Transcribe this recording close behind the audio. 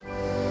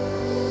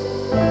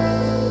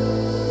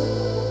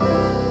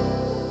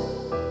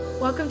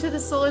to the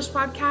Soulish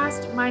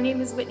Podcast. My name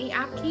is Whitney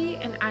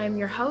Apke, and I am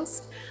your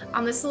host.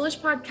 On the Soulish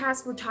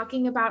Podcast, we're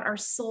talking about our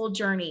soul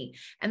journey,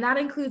 and that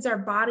includes our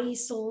body,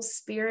 soul,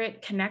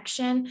 spirit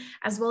connection,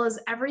 as well as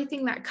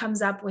everything that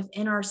comes up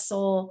within our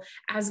soul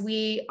as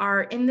we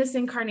are in this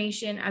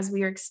incarnation, as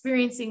we are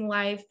experiencing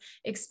life,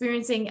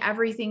 experiencing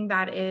everything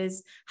that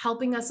is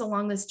helping us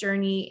along this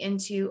journey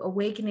into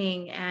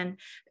awakening and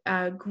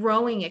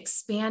growing,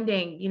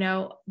 expanding,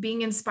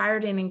 being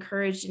inspired and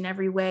encouraged in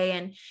every way.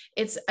 And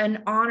it's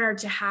an honor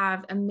to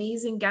have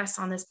amazing guests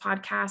on this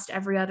podcast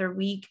every other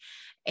week,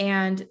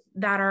 and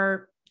that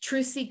are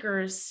truth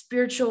seekers,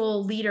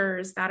 spiritual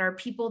leaders, that are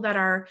people that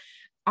are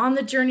on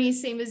the journey,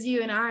 same as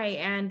you and I,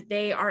 and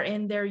they are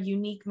in their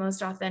unique,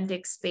 most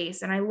authentic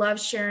space. And I love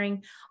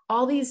sharing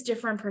all these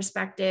different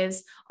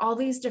perspectives, all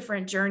these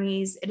different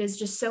journeys. It is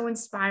just so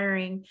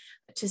inspiring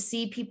to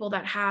see people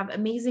that have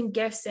amazing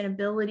gifts and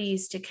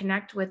abilities to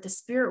connect with the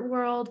spirit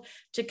world,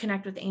 to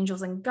connect with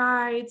angels and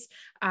guides,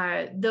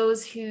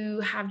 those who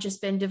have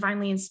just been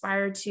divinely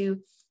inspired to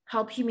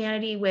help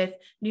humanity with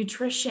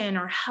nutrition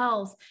or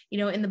health,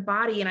 in the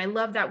body. And I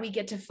love that we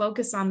get to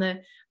focus on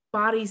the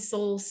body,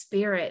 soul,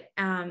 spirit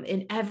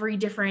in every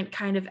different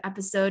kind of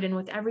episode and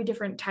with every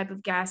different type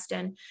of guest.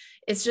 And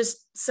it's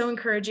just so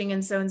encouraging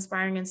and so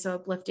inspiring and so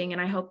uplifting.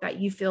 And I hope that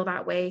you feel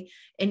that way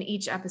in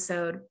each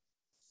episode.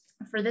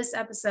 For this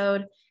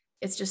episode,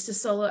 it's just a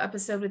solo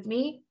episode with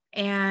me.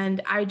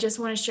 And I just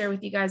want to share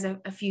with you guys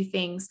a few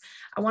things.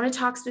 I want to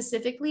talk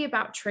specifically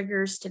about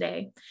triggers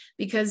today,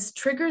 because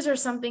triggers are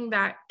something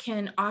that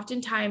can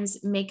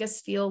oftentimes make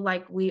us feel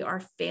like we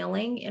are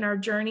failing in our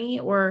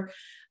journey, or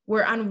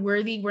we're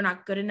unworthy, we're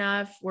not good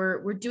enough,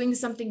 we're doing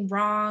something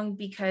wrong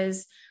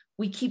because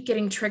we keep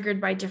getting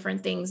triggered by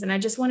different things. And I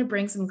just want to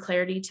bring some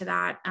clarity to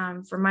that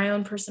from my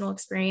own personal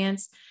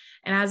experience,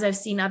 and as I've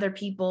seen other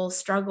people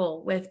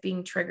struggle with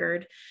being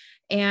triggered.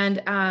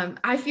 And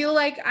I feel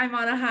like I'm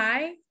on a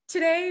high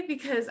today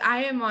because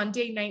I am on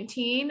day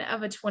 19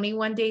 of a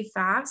 21-day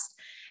fast.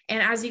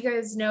 And as you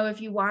guys know,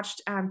 if you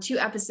watched 2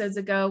 episodes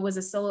ago, was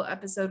a solo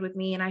episode with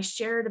me, and I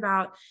shared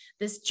about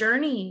this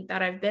journey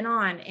that I've been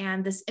on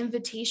and this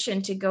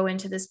invitation to go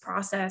into this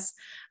process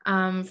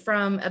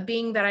from a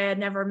being that I had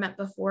never met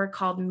before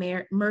called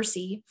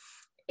Mercy.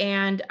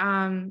 And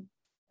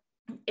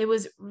it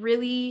was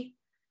really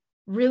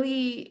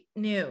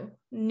new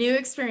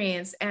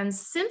experience. And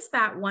since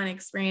that one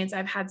experience,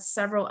 I've had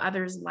several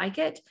others like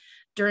it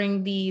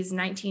during these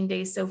 19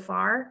 days so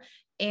far.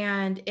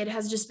 And it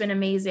has just been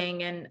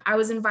amazing. And I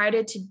was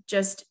invited to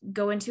just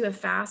go into a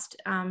fast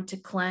to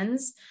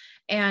cleanse,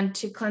 and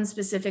to cleanse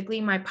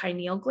specifically my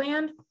pineal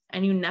gland. I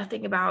knew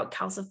nothing about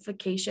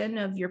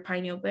calcification of your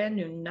pineal gland,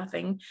 knew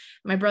nothing.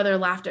 My brother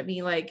laughed at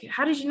me like,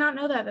 how did you not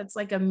know that? That's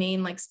like a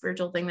main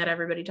spiritual thing that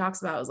everybody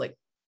talks about. I was like,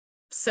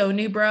 so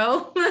new,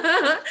 bro.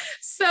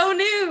 So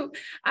new.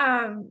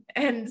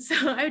 And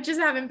so I just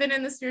haven't been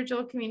in the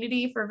spiritual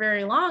community for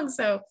very long.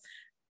 So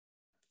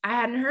I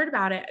hadn't heard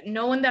about it.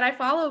 No one that I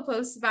follow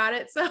posts about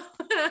it. So,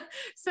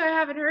 so I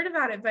haven't heard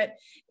about it, but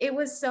it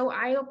was so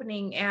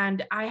eye-opening.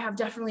 And I have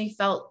definitely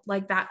felt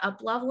like that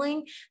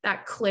up-leveling,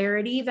 that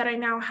clarity that I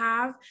now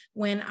have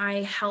when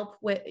I help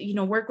with,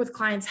 work with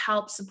clients,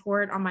 help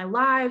support on my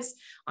lives,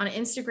 on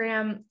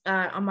Instagram,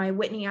 on my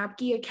Whitney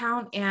Apke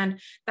account. And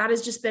that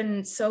has just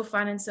been so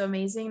fun and so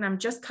amazing. And I'm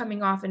just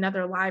coming off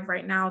another live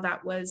right now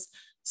that was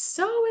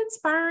so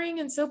inspiring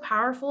and so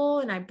powerful.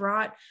 And I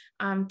brought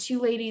 2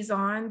 ladies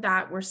on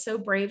that were so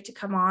brave to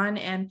come on.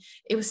 And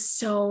it was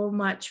so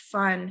much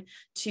fun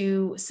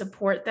to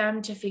support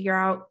them, to figure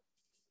out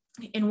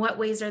in what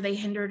ways are they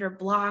hindered or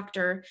blocked,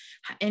 or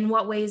in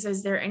what ways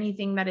is there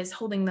anything that is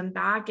holding them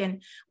back,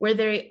 and where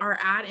they are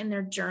at in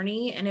their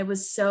journey. And it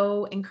was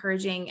so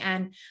encouraging.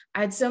 And I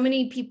had so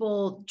many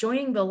people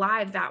joining the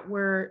live that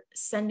were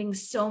sending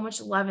so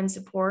much love and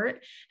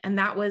support. And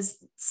that was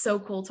so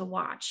cool to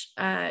watch.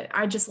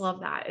 I just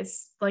love that.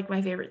 It's like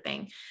my favorite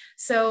thing.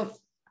 So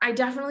I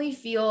definitely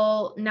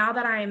feel now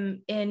that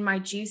I'm in my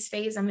juice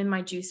phase, I'm in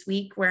my juice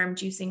week where I'm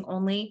juicing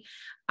only.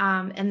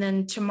 And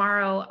then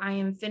tomorrow I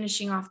am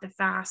finishing off the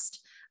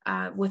fast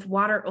with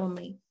water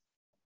only.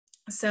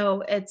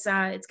 So it's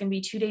going to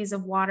be 2 days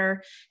of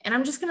water, and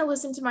I'm just going to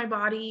listen to my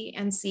body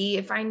and see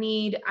if I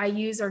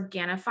use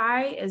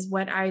Organifi is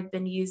what I've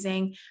been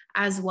using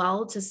as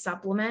well to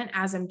supplement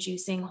as I'm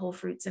juicing whole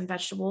fruits and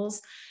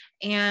vegetables.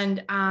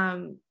 And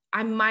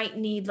I might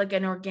need like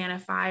an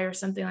Organifi or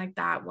something like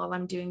that while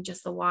I'm doing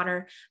just the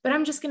water, but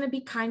I'm just going to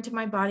be kind to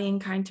my body and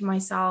kind to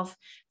myself.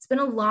 It's been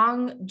a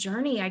long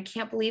journey. I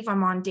can't believe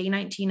I'm on day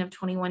 19 of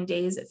 21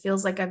 days. It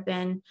feels like I've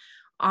been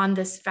on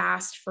this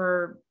fast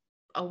for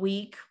a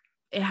week.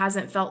 It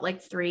hasn't felt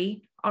like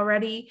 3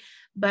 already,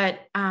 but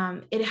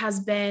it has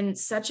been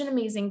such an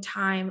amazing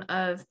time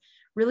of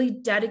really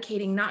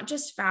dedicating, not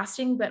just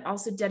fasting, but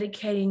also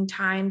dedicating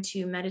time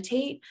to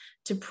meditate,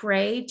 to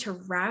pray, to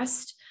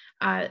rest.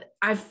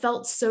 I've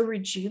felt so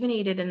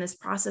rejuvenated in this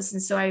process.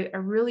 And so I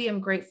really am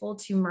grateful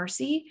to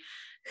Mercy,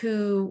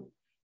 who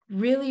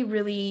really,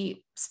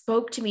 really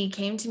spoke to me,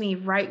 came to me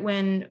right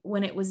when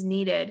it was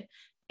needed.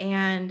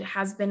 and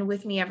has been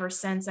with me ever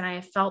since. And I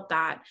have felt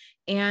that.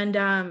 And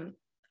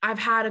I've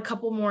had a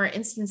couple more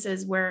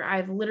instances where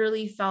I've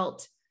literally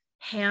felt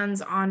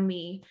hands on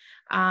me.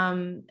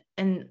 And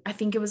I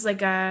think it was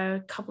like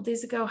a couple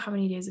days ago. How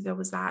many days ago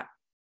was that?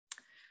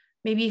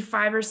 Maybe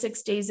 5 or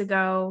 6 days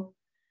ago.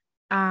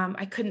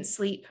 I couldn't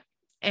sleep,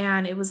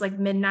 and it was like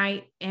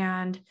midnight.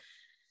 And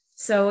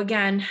so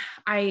again,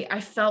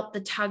 I felt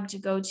the tug to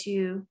go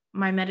to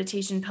my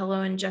meditation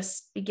pillow and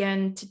just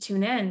begin to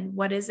tune in.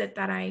 What is it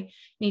that I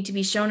need to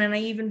be shown? And I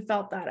even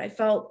felt that. I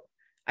felt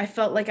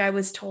like I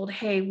was told,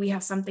 hey, we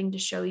have something to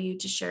show you,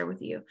 to share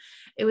with you.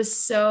 It was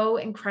so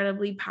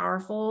incredibly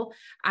powerful.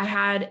 I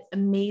had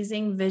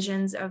amazing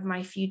visions of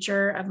my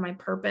future, of my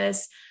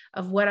purpose,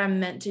 of what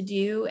I'm meant to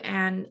do,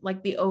 and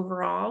like the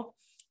overall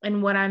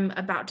and what I'm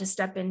about to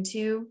step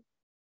into.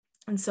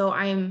 And so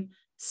I am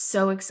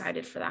so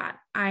excited for that.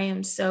 I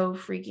am so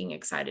freaking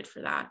excited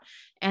for that.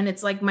 And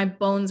it's like my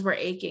bones were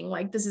aching.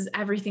 Like, this is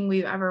everything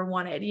we've ever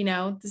wanted.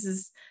 This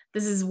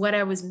is what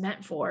I was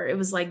meant for. It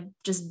was like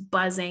just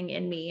buzzing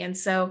in me. And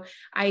so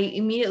I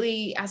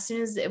immediately, as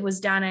soon as it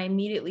was done, I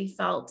immediately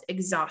felt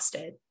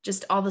exhausted,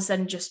 just all of a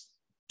sudden, just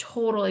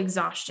total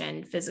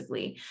exhaustion,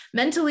 physically,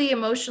 mentally,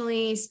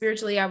 emotionally,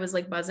 spiritually. I was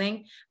like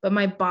buzzing, but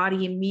my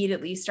body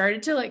immediately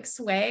started to like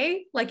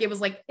sway. Like, it was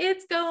like,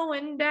 it's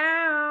going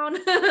down.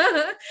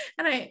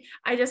 And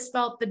I just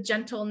felt the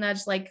gentle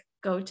nudge, like,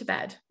 go to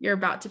bed. You're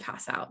about to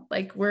pass out.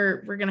 Like,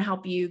 we're going to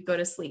help you go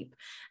to sleep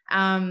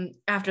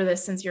after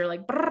this, since you're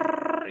like,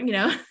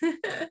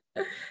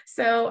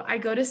 So I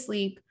go to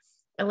sleep.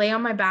 I lay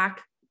on my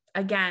back.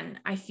 Again,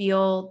 I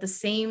feel the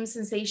same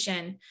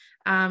sensation,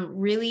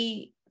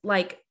 really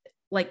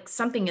like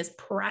something is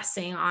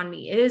pressing on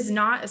me. It is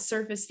not a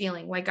surface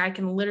feeling. Like, I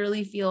can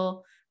literally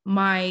feel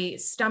my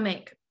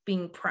stomach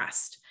being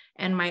pressed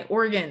and my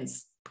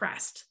organs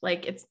pressed.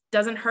 Like, it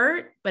doesn't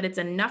hurt, but it's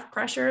enough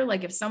pressure.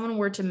 Like, if someone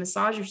were to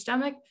massage your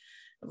stomach,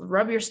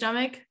 rub your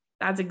stomach,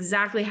 that's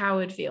exactly how it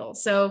would feel.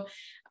 So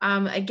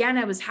again,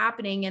 it was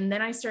happening. And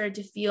then I started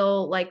to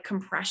feel like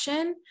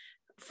compression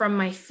from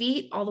my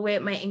feet all the way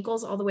up my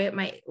ankles, all the way up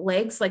my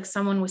legs, like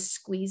someone was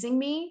squeezing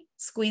me,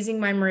 squeezing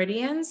my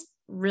meridians.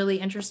 Really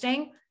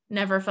interesting.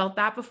 Never felt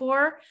that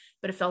before,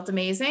 but it felt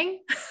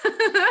amazing.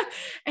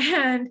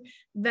 And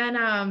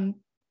then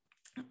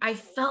I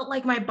felt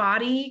like my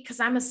body, because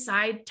I'm a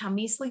side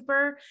tummy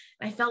sleeper,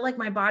 I felt like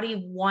my body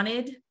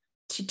wanted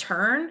to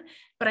turn,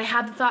 but I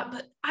had the thought,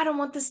 but I don't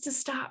want this to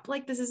stop.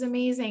 Like, this is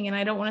amazing. And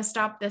I don't want to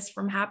stop this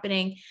from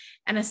happening.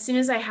 And as soon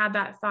as I had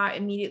that thought,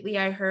 immediately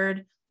I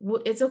heard,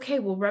 well, it's okay.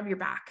 We'll rub your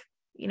back.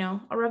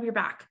 I'll rub your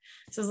back.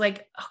 So I was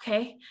like,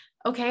 okay.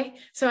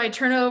 So I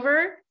turn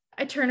over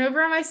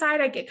on my side.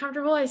 I get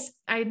comfortable.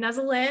 I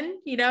nuzzle in,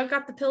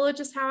 got the pillow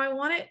just how I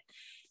want it.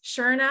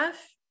 Sure enough,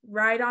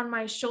 right on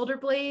my shoulder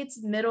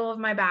blades, middle of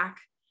my back,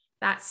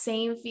 that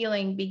same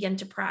feeling begin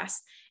to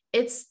press.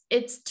 It's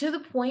to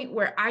the point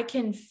where I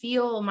can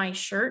feel my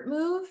shirt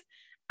move.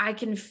 I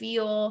can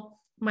feel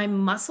my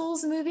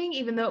muscles moving,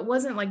 even though it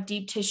wasn't like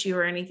deep tissue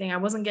or anything. I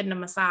wasn't getting a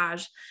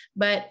massage,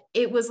 but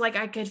it was like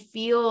I could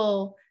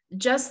feel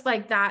just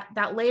like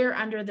that layer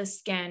under the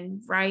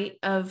skin, right,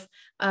 of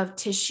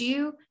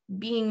tissue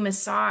being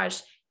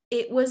massaged.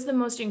 It was the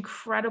most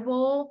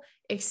incredible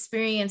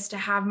experience to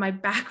have my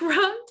back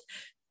rubbed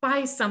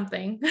by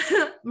something.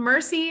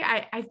 Mercy,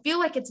 I feel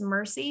like it's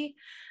Mercy,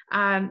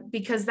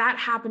 because that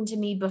happened to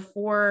me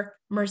before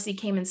Mercy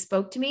came and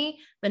spoke to me.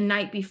 The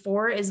night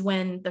before is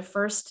when the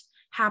first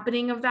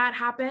happening of that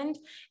happened.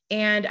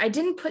 And I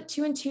didn't put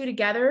 2 and 2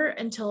 together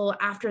until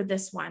after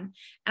this one.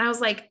 And I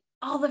was like,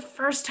 oh, the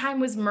first time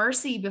was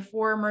Mercy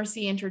before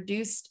Mercy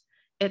introduced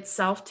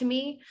itself to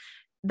me.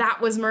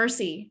 That was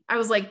Mercy. I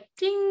was like,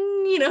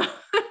 ding,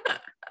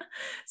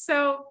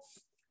 So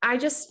I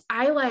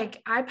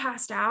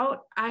passed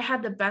out. I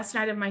had the best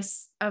night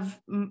of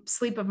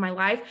sleep of my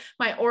life.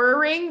 My Oura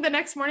ring the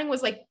next morning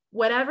was like,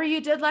 whatever you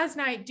did last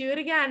night, do it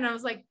again. And I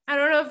was like, I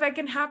don't know if that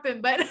can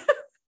happen, but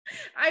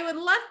I would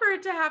love for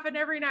it to happen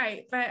every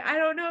night, but I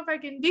don't know if I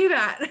can do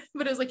that.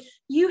 But it was like,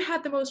 you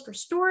had the most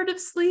restorative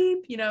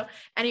sleep,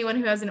 anyone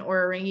who has an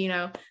Oura ring,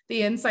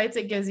 the insights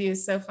it gives you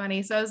is so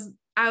funny. So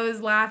I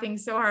was laughing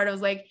so hard. I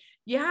was like,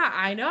 yeah,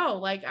 I know.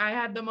 Like, I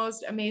had the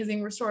most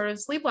amazing restorative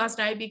sleep last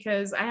night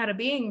because I had a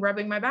being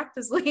rubbing my back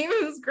to sleep.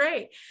 It was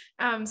great.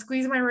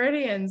 Squeeze my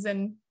meridians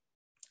and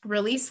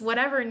release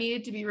whatever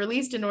needed to be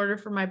released in order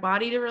for my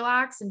body to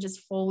relax and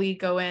just fully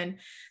go in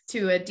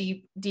to a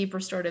deep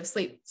restorative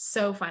sleep.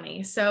 So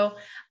funny. So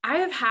I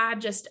have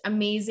had just an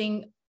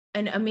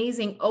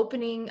amazing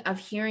opening of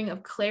hearing,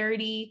 of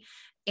clarity.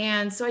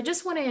 And so I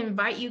just want to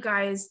invite you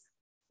guys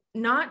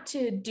not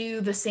to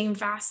do the same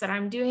fast that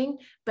I'm doing,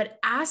 but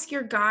ask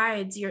your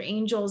guides, your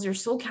angels, your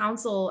soul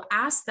council,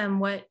 ask them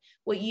what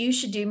you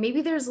should do.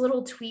 Maybe there's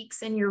little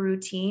tweaks in your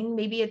routine.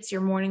 Maybe it's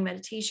your morning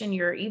meditation,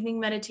 your evening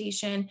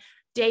meditation.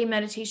 day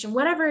meditation,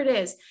 whatever it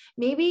is,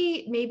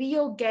 maybe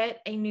you'll get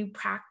a new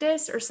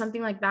practice or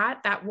something like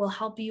that that will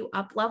help you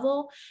up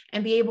level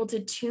and be able to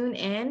tune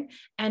in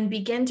and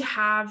begin to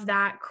have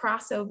that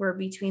crossover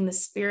between the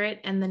spirit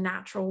and the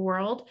natural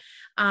world.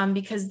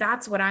 Because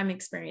that's what I'm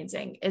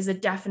experiencing, is a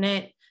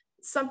definite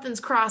something's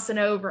crossing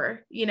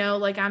over,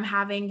 like I'm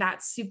having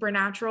that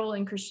supernatural.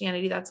 In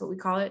Christianity, that's what we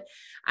call it.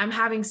 I'm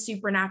having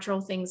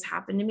supernatural things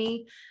happen to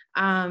me,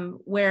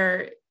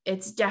 where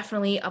it's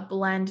definitely a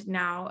blend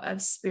now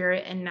of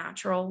spirit and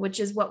natural, which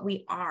is what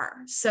we are.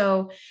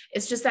 So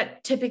it's just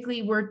that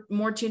typically we're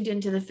more tuned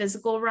into the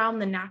physical realm,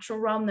 the natural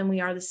realm, than we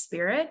are the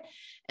spirit.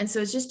 And so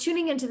it's just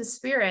tuning into the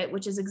spirit,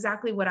 which is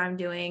exactly what I'm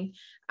doing,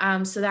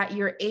 so that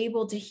you're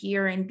able to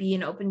hear and be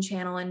an open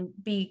channel and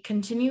be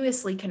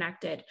continuously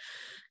connected.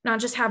 Not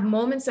just have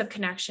moments of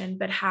connection,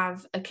 but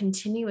have a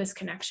continuous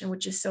connection,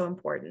 which is so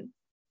important.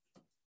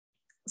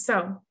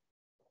 So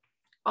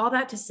all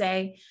that to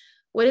say,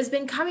 what has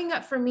been coming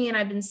up for me, and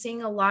I've been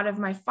seeing a lot of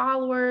my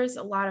followers,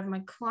 a lot of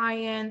my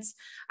clients,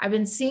 I've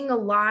been seeing a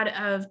lot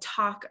of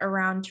talk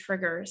around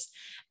triggers,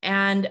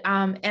 and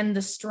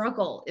the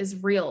struggle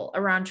is real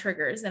around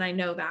triggers. And I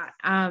know that.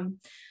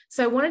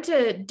 So I wanted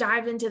to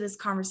dive into this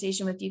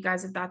conversation with you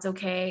guys, if that's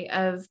okay,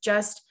 of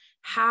just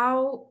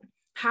how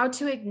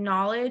to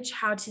acknowledge,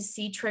 how to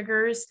see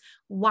triggers,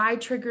 why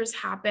triggers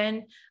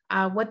happen,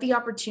 what the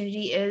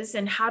opportunity is,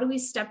 and how do we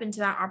step into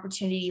that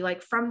opportunity,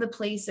 like from the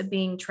place of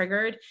being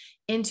triggered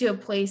into a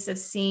place of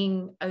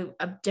seeing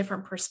a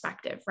different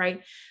perspective,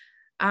 right?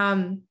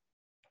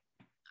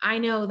 I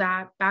know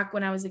that back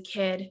when I was a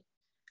kid,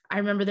 I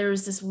remember there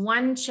was this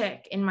one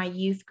chick in my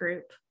youth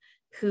group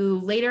who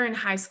later in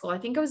high school, I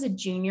think I was a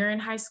junior in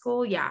high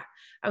school. Yeah,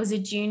 I was a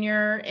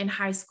junior in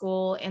high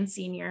school and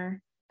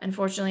senior.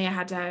 Unfortunately, I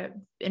had to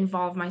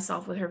involve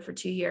myself with her for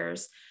 2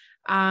 years.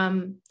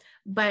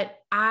 But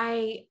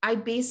I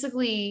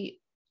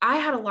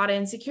had a lot of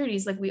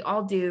insecurities, like we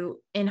all do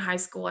in high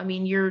school. I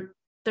mean,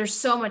 there's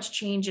so much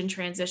change and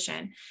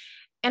transition.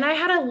 And I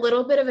had a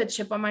little bit of a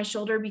chip on my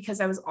shoulder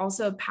because I was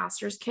also a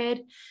pastor's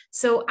kid.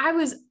 So I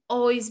was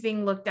always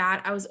being looked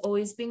at. I was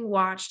always being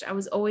watched. I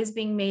was always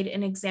being made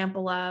an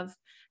example of,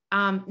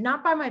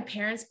 not by my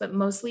parents, but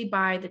mostly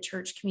by the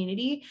church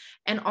community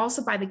and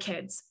also by the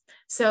kids.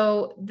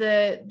 So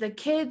the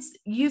kids,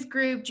 youth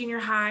group, junior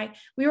high,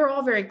 we were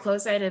all very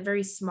close. I had a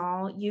very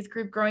small youth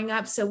group growing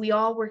up. So we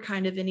all were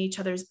kind of in each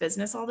other's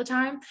business all the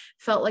time.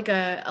 Felt like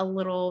a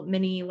little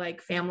mini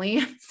like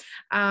family.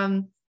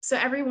 So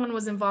everyone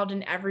was involved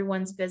in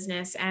everyone's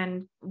business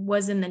and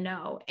was in the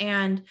know.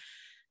 And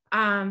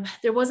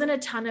there wasn't a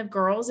ton of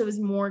girls. It was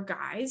more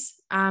guys,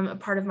 a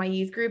part of my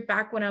youth group.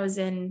 Back when I was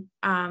in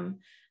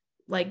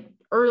like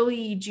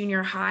early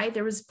junior high,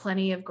 there was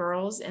plenty of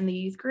girls in the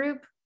youth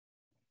group.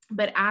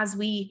 But as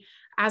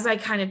I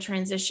kind of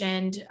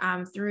transitioned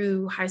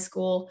through high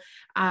school,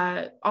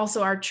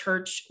 also our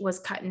church was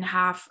cut in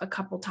half a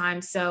couple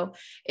times. So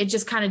it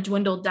just kind of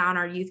dwindled down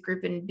our youth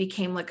group and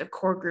became like a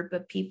core group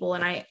of people.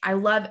 And I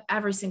love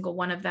every single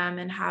one of them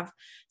and have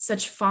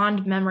such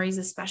fond memories,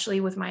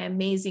 especially with my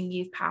amazing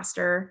youth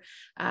pastor,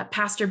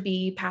 Pastor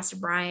B, Pastor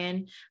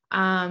Brian.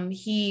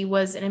 He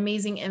was an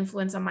amazing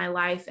influence on my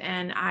life,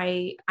 and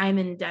I'm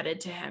indebted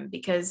to him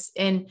because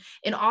in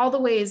all the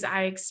ways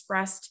I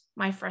expressed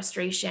my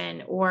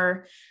frustration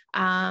or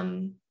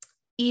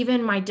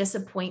even my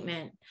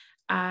disappointment,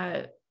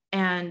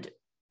 and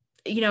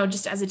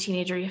just as a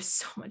teenager, you have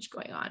so much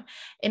going on.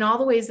 In all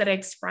the ways that I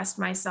expressed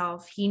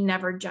myself, he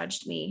never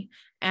judged me,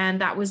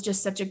 and that was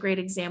just such a great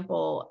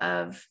example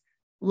of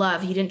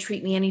love. He didn't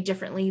treat me any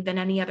differently than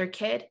any other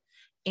kid.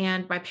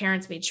 And my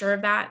parents made sure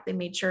of that. They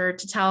made sure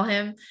to tell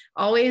him,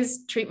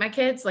 always treat my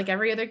kids like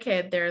every other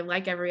kid. They're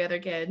like every other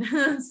kid.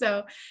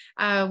 So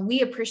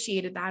we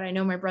appreciated that. I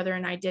know my brother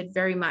and I did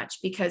very much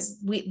because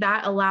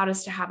that allowed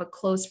us to have a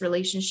close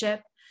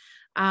relationship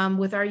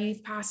with our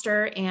youth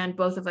pastor. And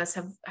both of us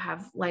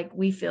have like,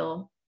 we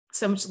feel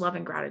so much love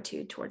and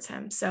gratitude towards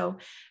him. So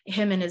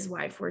him and his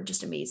wife were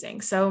just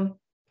amazing. So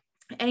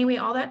anyway,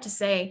 all that to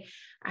say,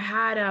 I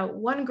had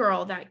one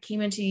girl that came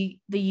into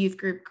the youth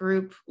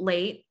group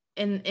late.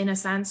 In a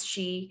sense,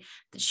 I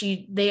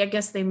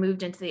guess they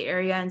moved into the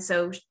area. And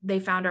so they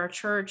found our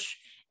church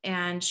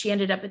and she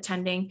ended up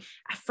attending.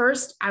 At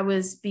first I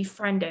was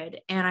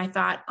befriended and I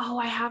thought, oh,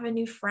 I have a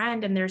new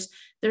friend and there's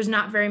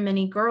not very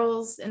many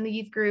girls in the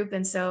youth group.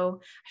 And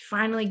so I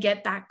finally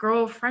get that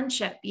girl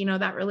friendship,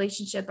 that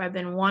relationship I've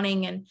been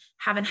wanting and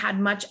haven't had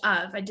much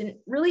of. I didn't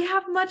really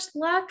have much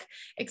luck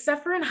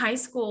except for in high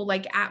school,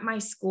 like at my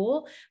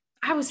school.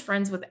 I was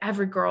friends with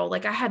every girl.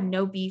 Like I had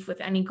no beef with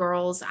any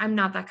girls. I'm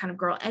not that kind of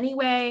girl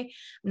anyway.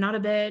 I'm not a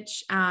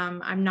bitch.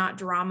 I'm not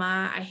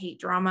drama. I hate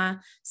drama.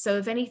 So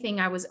if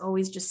anything, I was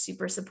always just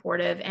super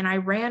supportive. And I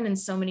ran in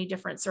so many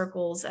different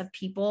circles of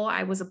people.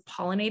 I was a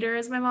pollinator,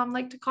 as my mom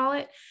liked to call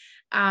it.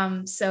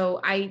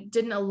 So I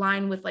didn't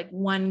align with like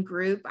one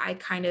group. I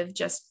kind of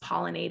just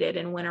pollinated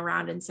and went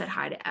around and said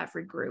hi to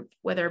every group,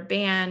 whether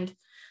band,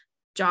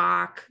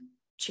 jock,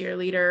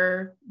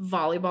 cheerleader,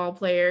 volleyball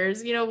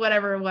players,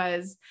 whatever it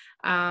was.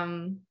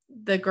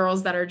 The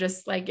girls that are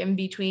just like in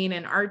between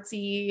and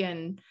artsy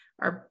and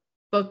are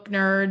book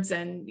nerds,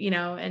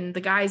 and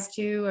the guys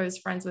too. I was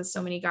friends with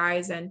so many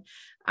guys and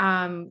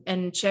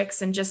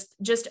chicks, and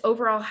just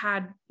overall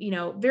had,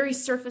 very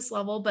surface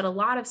level, but a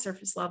lot of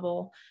surface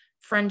level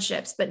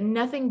friendships, but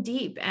nothing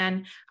deep.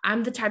 And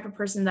I'm the type of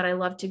person that I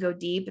love to go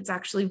deep. It's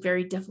actually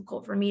very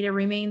difficult for me to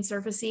remain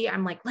surfacey.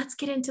 I'm like, let's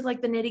get into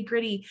like the nitty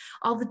gritty,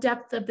 all the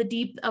depth of the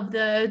deep of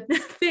the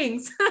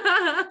things.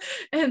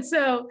 And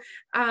so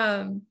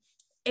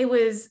it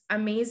was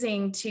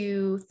amazing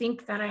to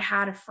think that I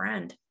had a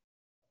friend.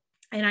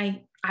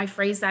 And I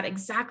phrase that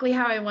exactly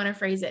how I want to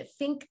phrase it.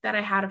 Think that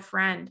I had a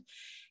friend.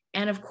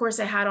 And of course,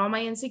 I had all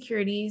my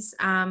insecurities.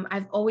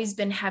 I've always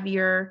been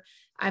heavier.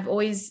 I've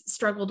always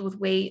struggled with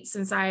weight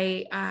since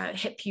I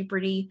hit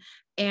puberty.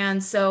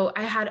 And so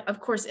I had, of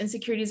course,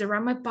 insecurities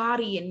around my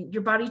body, and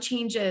your body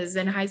changes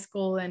in high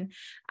school. And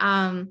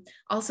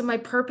also my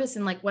purpose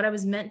and like what I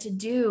was meant to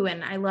do.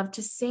 And I love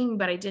to sing,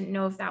 but I didn't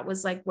know if that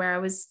was like where I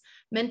was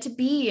meant to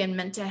be and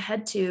meant to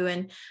head to.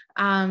 And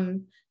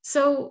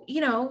so,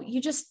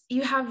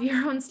 you have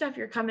your own stuff.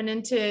 You're coming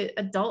into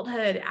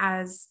adulthood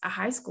as a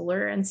high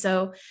schooler. And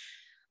so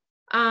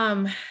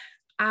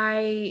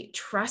I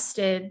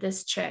trusted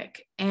this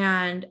chick,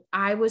 and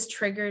I was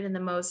triggered in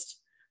the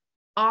most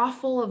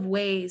awful of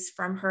ways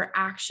from her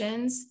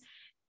actions.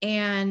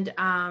 And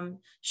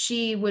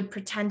she would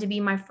pretend to be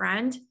my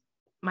friend,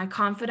 my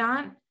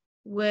confidant,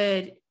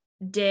 would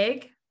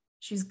dig.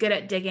 She's good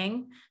at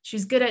digging.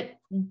 She's good at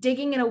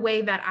digging in a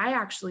way that I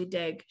actually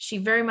dig. She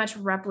very much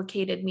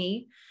replicated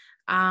me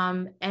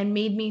and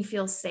made me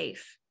feel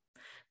safe,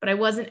 but I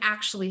wasn't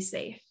actually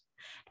safe.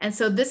 And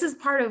so this is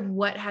part of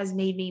what has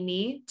made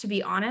me, to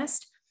be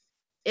honest,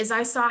 is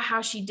I saw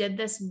how she did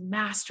this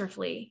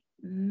masterful,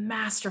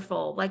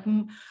 like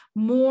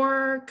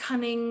more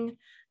cunning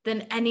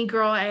than any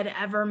girl I had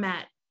ever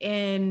met,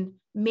 in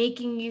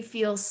making you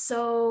feel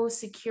so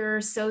secure,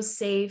 so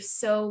safe,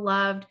 so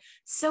loved,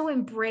 so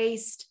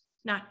embraced,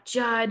 not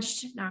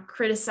judged, not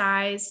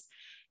criticized.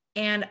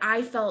 And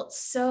I felt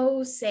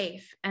so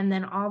safe. And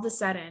then all of a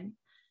sudden,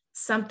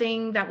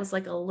 something that was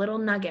like a little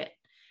nugget.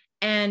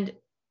 And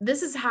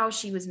this is how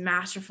she was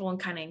masterful and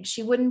cunning.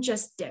 She wouldn't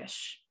just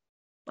dish.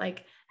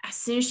 Like, as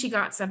soon as she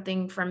got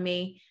something from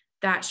me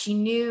that she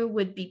knew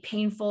would be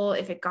painful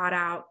if it got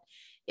out,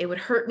 it would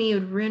hurt me, it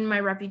would ruin my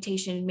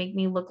reputation, make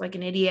me look like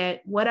an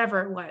idiot,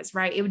 whatever it was,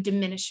 right? It would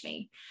diminish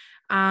me.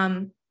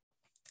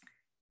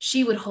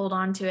 She would hold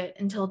on to it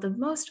until the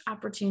most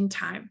opportune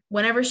time.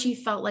 Whenever she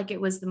felt like it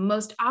was the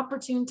most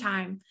opportune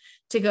time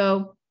to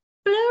go,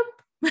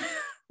 bloop,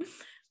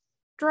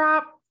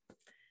 drop,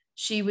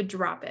 she would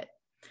drop it.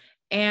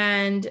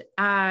 And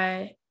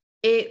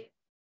it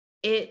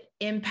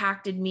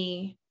impacted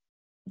me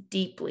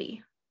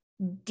deeply,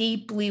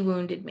 deeply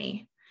wounded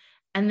me.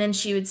 And then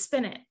she would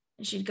spin it.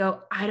 And she'd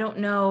go, I don't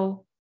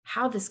know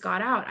how this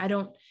got out. I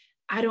don't,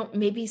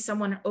 maybe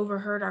someone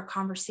overheard our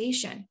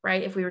conversation,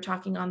 right? If we were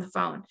talking on the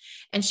phone,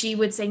 and she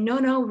would say,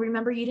 no,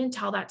 remember, you didn't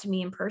tell that to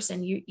me in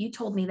person. You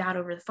told me that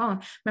over the phone.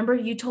 Remember,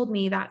 you told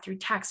me that through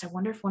text. I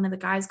wonder if one of the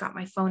guys got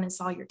my phone and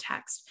saw your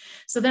text.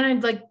 So then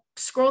I'd like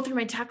scroll through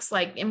my text,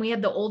 and we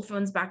had the old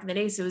phones back in the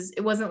day. So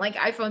it wasn't like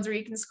iPhones where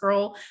you can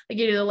scroll, like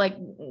you do, like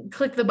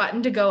click the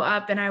button to go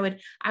up. And I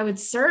would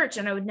search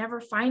and I would never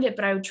find it,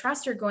 but I would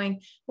trust her, going,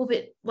 well,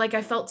 but like,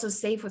 I felt so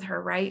safe with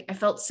her, right? I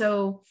felt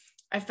so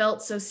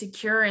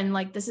secure, and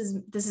like, this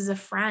is a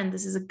friend,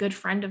 this is a good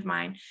friend of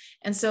mine.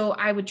 And so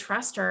I would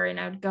trust her, and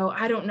I would go,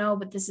 I don't know,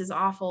 but this is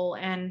awful.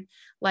 And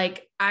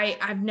like,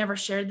 I've never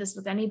shared this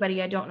with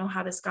anybody. I don't know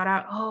how this got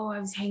out. Oh, I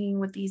was hanging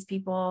with these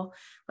people,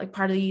 like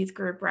part of the youth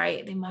group,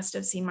 right? They must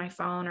have seen my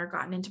phone or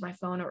gotten into my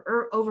phone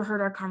or overheard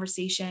our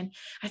conversation.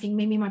 I think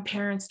maybe my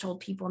parents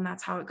told people, and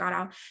that's how it got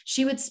out.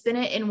 She would spin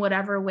it in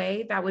whatever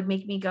way that would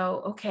make me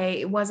go,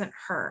 okay, it wasn't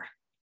her,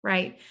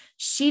 right?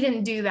 She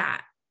didn't do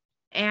that.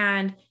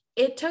 And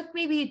it took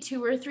maybe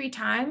 2 or 3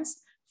 times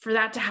for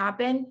that to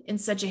happen in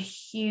such a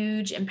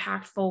huge,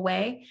 impactful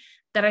way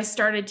that I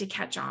started to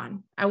catch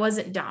on. I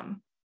wasn't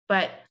dumb,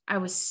 but I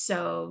was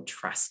so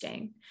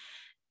trusting.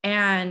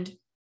 And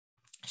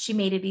she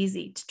made it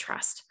easy to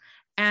trust.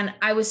 And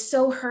I was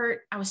so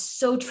hurt. I was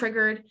so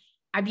triggered.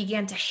 I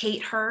began to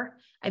hate her.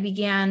 I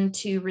began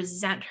to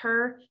resent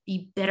her,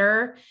 be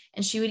bitter.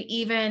 And she would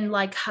even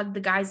like hug the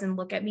guys and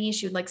look at me.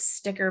 She would like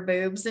stick her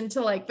boobs into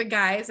like the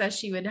guys as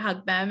she would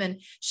hug them. And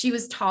she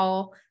was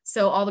tall,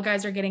 so all the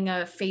guys are getting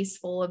a face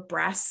full of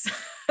breasts.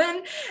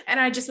 and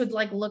I just would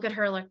like look at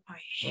her like, I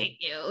hate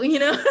you,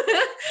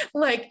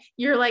 like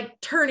you're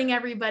like turning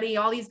everybody.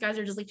 All these guys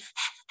are just like,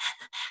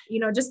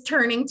 just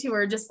turning to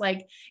her, just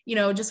like,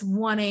 just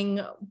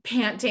wanting,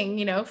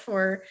 panting,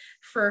 for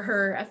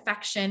her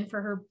affection, for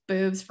her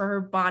boobs, for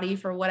her body,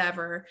 for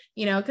whatever,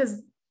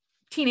 because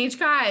teenage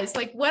guys,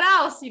 like what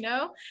else,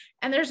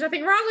 and there's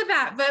nothing wrong with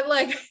that.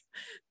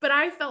 But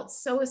I felt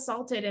so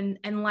assaulted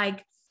and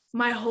like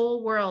my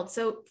whole world.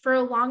 So for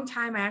a long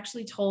time, I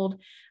actually told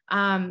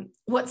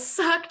What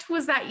sucked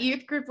was that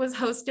youth group was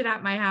hosted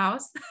at my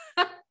house.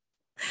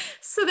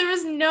 So there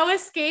was no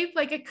escape.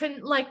 Like I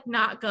couldn't like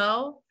not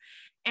go.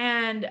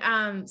 And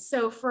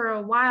so for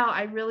a while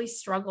I really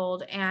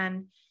struggled,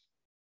 and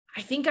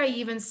I think I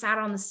even sat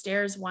on the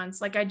stairs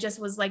once. Like I just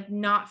was like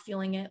not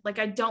feeling it. Like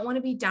I don't want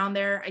to be down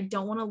there. I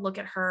don't want to look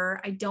at her.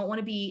 I don't want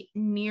to be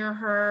near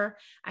her.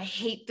 I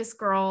hate this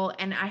girl,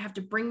 and I have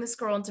to bring this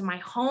girl into my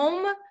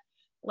home,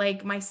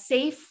 like my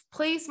safe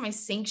place, my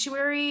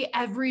sanctuary.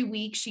 Every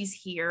week she's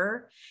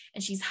here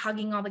and she's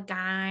hugging all the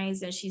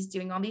guys and she's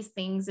doing all these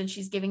things and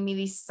she's giving me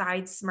these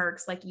side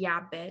smirks like, yeah,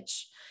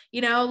 bitch.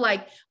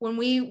 Like when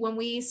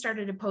we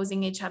started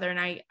opposing each other,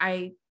 and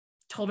I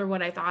told her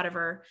what I thought of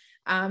her,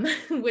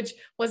 which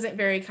wasn't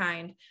very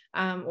kind,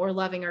 or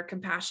loving or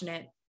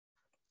compassionate.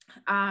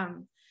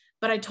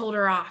 But I told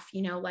her off,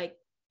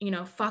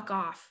 fuck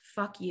off,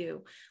 fuck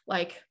you,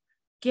 like,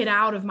 get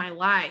out of my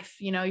life.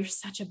 You're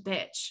such a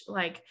bitch.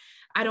 Like,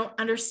 I don't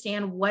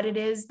understand what it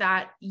is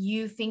that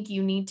you think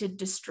you need to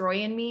destroy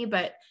in me,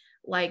 but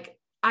like,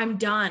 I'm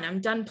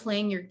done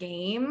playing your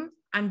game.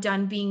 I'm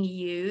done being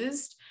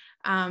used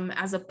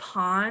as a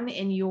pawn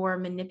in your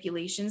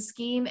manipulation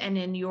scheme and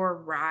in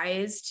your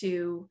rise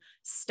to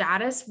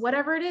status,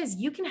 whatever it is.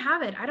 You can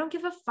have it. I don't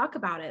give a fuck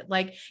about it.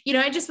 Like,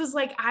 I just was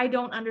like, I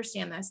don't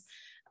understand this.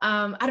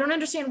 I don't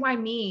understand why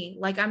me.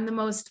 Like, I'm the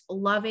most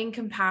loving,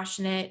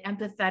 compassionate,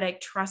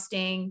 empathetic,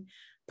 trusting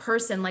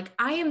person. Like,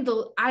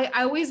 I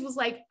always was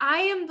like, I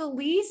am the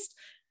least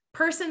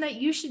person that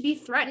you should be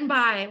threatened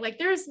by. Like,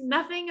 there's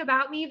nothing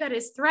about me that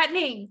is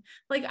threatening.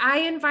 Like, I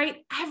invite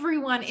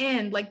everyone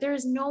in. Like,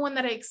 there's no one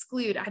that I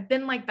exclude. I've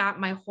been like that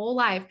my whole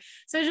life.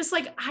 So just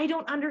like, I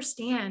don't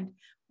understand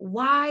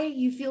why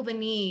you feel the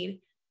need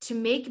to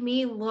make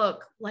me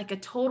look like a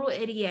total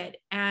idiot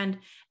and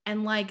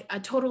like a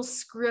total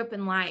screw up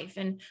in life,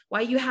 and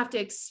why you have to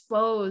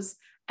expose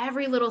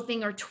every little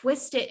thing or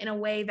twist it in a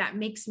way that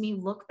makes me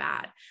look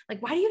bad.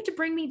 Like, why do you have to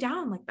bring me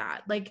down like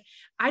that? Like,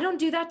 I don't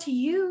do that to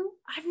you.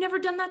 I've never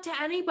done that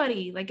to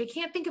anybody. Like, I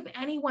can't think of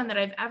anyone that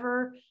I've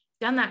ever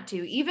done that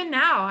to. Even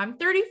now, I'm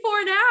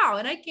 34 now,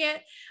 and I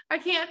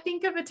can't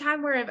think of a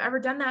time where I've ever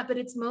done that, but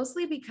it's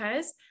mostly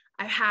because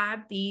I've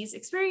had these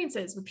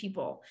experiences with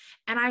people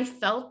and I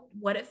felt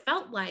what it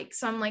felt like.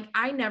 So I'm like,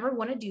 I never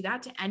want to do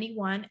that to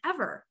anyone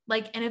ever.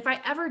 Like, and if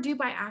I ever do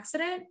by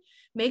accident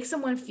make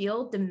someone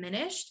feel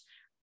diminished,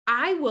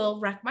 I will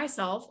wreck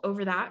myself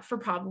over that for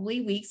probably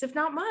weeks, if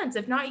not months,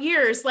 if not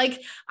years.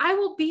 Like, I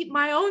will beat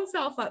my own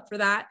self up for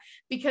that,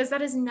 because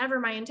that is never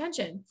my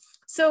intention.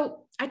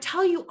 So I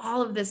tell you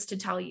all of this to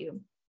tell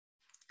you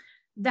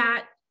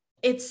that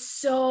it's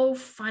so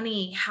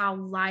funny how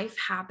life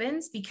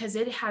happens, because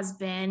it has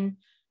been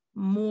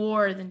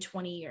more than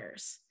 20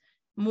 years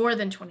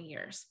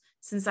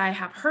since I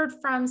have heard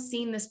from,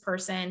 seen this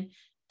person.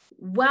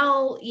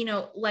 Well,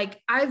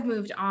 like, I've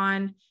moved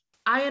on.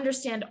 I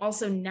understand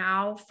also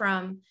now,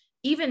 from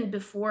even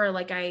before,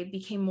 like, I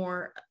became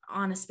more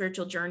on a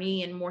spiritual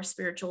journey and more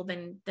spiritual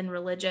than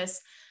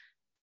religious.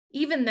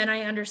 Even then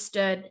I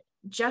understood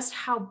just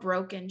how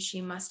broken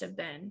she must have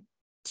been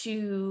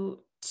to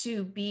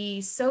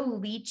be so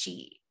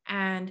leechy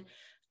and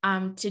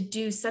to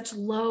do such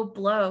low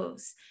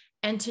blows,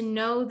 and to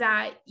know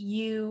that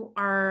you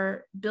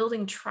are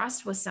building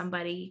trust with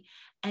somebody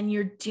and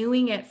you're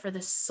doing it for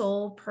the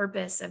sole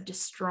purpose of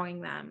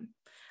destroying them,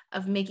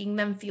 of making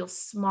them feel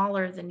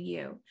smaller than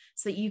you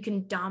so that you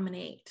can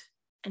dominate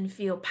and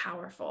feel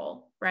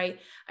powerful, right?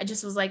 I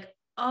just was like,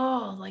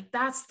 oh, like,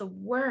 that's the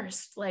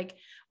worst. Like,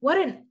 what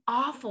an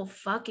awful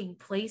fucking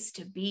place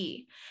to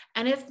be.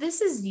 And if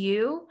this is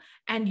you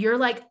and you're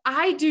like,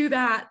 I do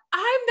that,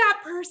 I'm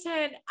that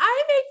person,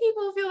 I make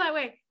people feel that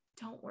way,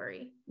 don't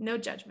worry. No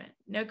judgment,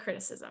 no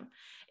criticism.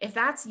 If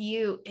that's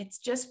you, it's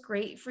just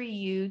great for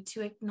you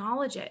to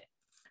acknowledge it,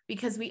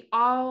 because we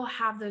all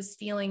have those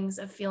feelings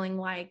of feeling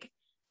like,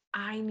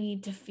 I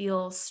need to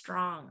feel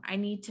strong. I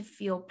need to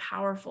feel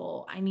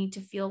powerful. I need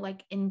to feel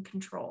like in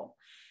control.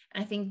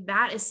 And I think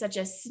that is such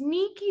a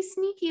sneaky,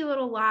 sneaky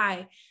little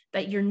lie,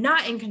 that you're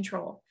not in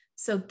control.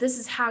 So this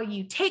is how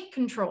you take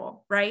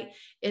control, right?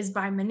 Is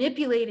by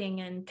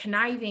manipulating and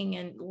conniving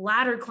and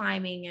ladder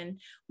climbing and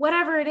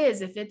whatever it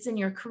is. If it's in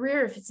your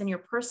career, if it's in your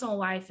personal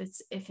life,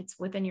 if it's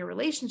within your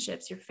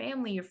relationships, your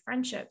family, your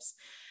friendships,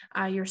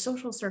 your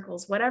social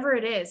circles, whatever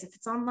it is, if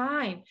it's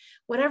online,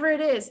 whatever it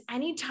is,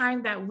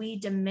 anytime that we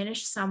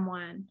diminish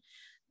someone,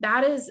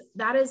 that is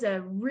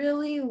a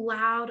really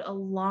loud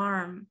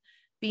alarm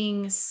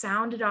being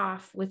sounded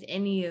off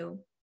within you.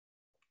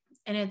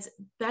 And it's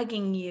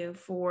begging you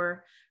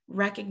for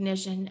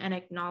recognition and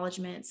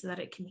acknowledgement so that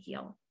it can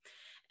heal.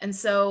 And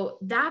so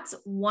that's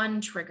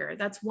one trigger.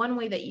 That's one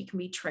way that you can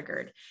be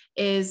triggered,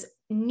 is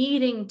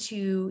needing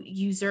to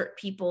usurp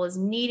people, is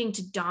needing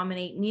to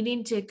dominate,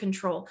 needing to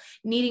control,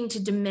 needing to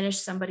diminish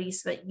somebody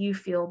so that you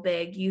feel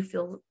big, you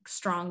feel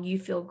strong, you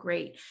feel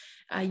great,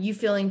 you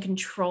feel in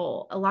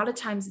control. A lot of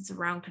times it's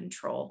around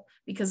control,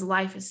 because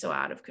life is so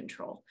out of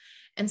control.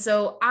 And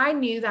so I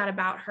knew that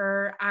about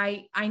her.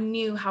 I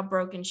knew how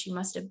broken she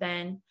must have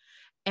been.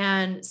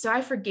 And so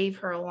I forgave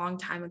her a long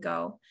time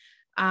ago.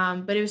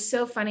 But it was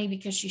so funny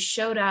because she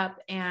showed up,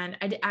 and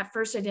at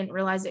first I didn't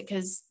realize it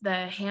because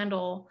the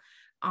handle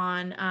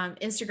on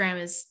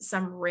Instagram is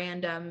some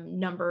random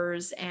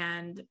numbers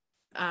and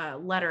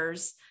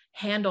letters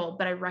handle,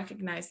 but I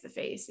recognized the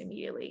face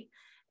immediately.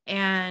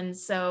 And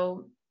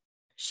so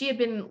she had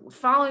been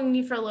following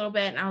me for a little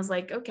bit, and I was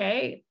like,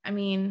 okay, I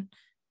mean,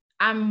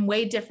 I'm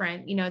way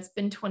different. It's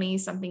been 20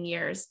 something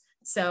years.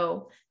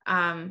 So,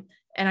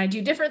 and I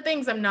do different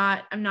things. I'm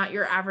not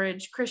your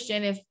average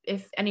Christian.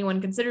 If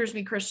anyone considers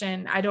me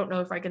Christian, I don't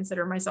know if I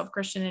consider myself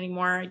Christian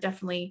anymore. I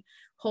definitely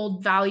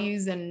hold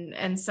values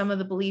and some of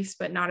the beliefs,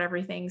 but not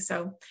everything.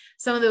 So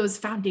some of those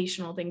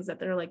foundational things that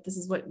they're like, this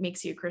is what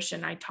makes you a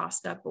Christian, I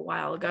tossed up a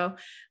while ago,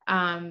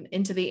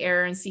 into the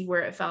air and see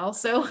where it fell.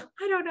 So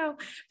I don't know,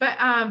 but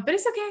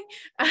it's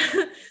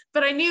okay.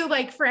 But I knew,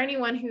 like, for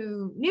anyone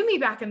who knew me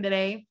back in the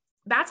day,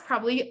 that's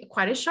probably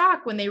quite a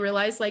shock when they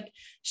realize, like,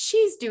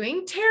 she's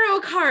doing tarot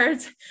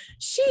cards,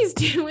 she's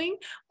doing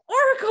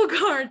oracle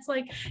cards,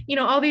 like,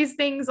 all these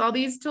things, all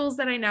these tools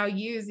that I now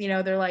use,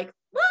 they're like,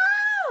 wow,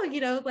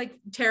 like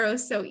tarot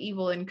is so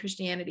evil in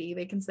Christianity.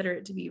 They consider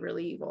it to be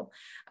really evil.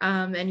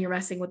 And you're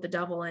messing with the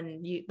devil,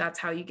 and that's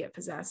how you get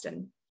possessed.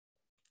 And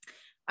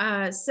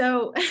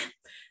so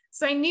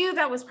I knew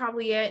that was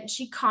probably it.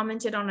 She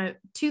commented on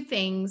two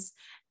things.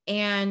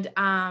 And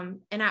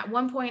at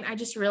one point I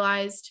just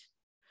realized,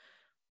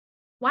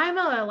 why am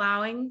I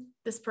allowing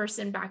this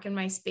person back in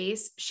my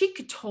space? She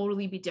could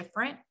totally be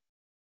different.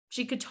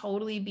 She could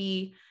totally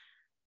be,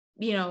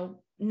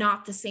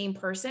 not the same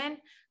person,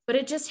 but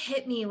it just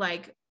hit me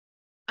like,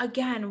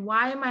 again,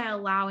 why am I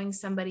allowing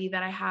somebody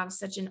that I have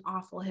such an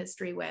awful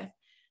history with?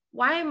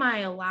 Why am I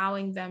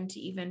allowing them to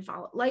even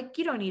follow? Like,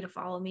 you don't need to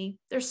follow me.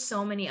 There's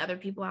so many other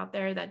people out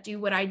there that do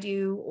what I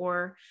do,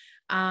 or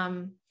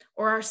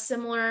are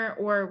similar,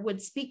 or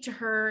would speak to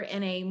her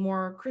in a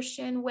more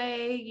Christian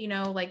way,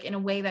 like in a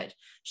way that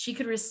she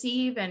could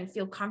receive and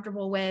feel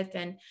comfortable with.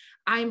 And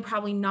I'm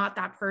probably not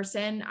that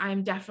person.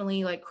 I'm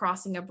definitely like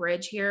crossing a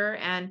bridge here.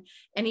 And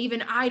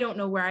even I don't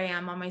know where I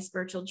am on my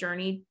spiritual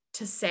journey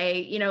to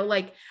say,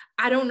 like,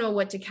 I don't know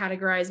what to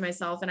categorize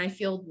myself, and I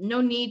feel no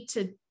need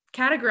to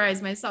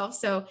categorize myself.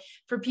 So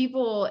for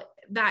people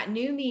that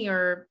knew me,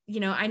 or,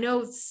 I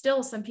know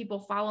still some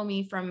people follow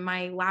me from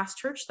my last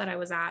church that I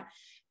was at.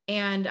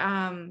 And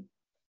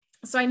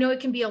so I know it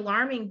can be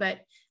alarming,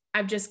 but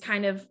I've just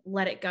kind of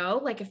let it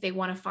go. Like, if they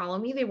want to follow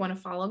me, they want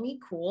to follow me.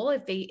 Cool.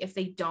 If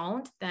they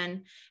don't,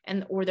 then,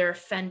 or they're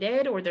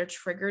offended or they're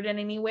triggered in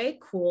any way,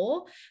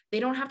 cool. They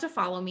don't have to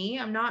follow me.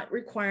 I'm not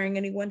requiring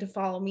anyone to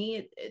follow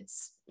me.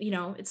 It's,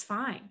 it's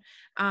fine.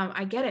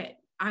 I get it.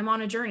 I'm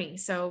on a journey.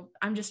 So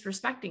I'm just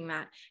respecting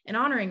that and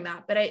honoring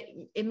that. But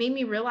it made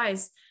me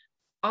realize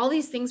all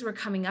these things were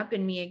coming up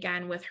in me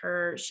again with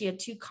her. She had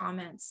two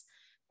comments,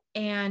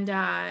 and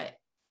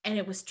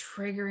it was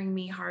triggering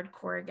me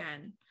hardcore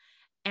again.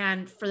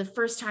 And for the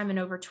first time in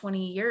over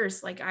 20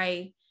 years, like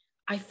I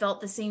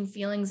felt the same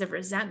feelings of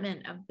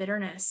resentment, of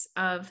bitterness,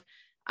 of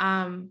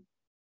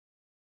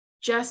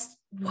just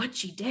what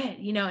she did,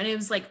 and it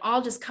was like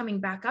all just coming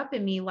back up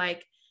in me,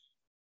 like,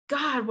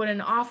 God, what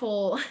an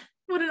awful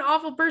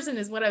person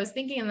is what I was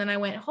thinking. And then I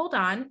went, hold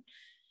on,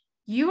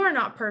 you are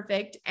not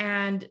perfect.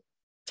 And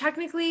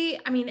technically,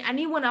 I mean,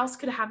 anyone else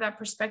could have that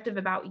perspective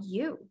about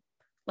you.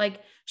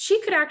 Like, she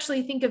could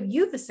actually think of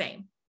you the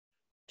same.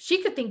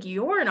 She could think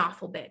you're an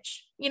awful bitch,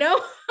 And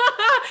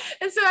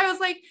so I was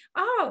like,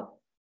 oh,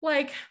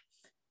 like,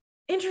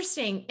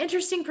 interesting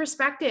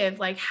perspective.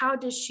 Like, how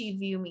does she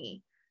view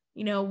me?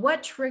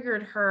 What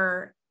triggered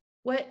her?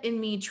 What in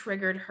me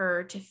triggered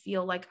her to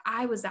feel like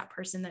I was that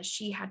person that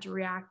she had to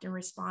react and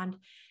respond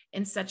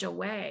in such a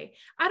way?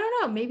 I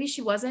don't know. Maybe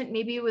she wasn't.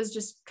 Maybe it was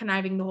just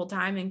conniving the whole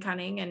time and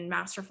cunning and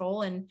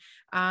masterful. And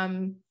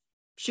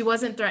she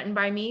wasn't threatened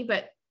by me,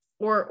 but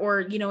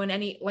or in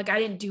any, like, I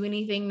didn't do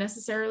anything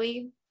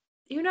necessarily.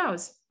 Who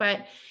knows?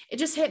 But it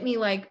just hit me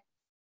like,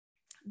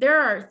 there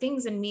are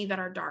things in me that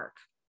are dark,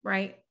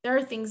 right? There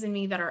are things in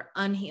me that are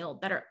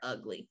unhealed, that are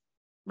ugly,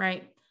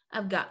 right?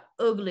 I've got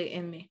ugly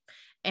in me.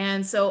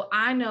 And so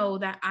I know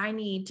that I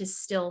need to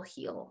still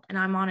heal. And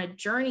I'm on a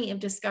journey of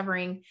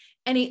discovering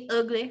any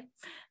ugly.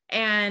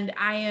 And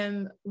I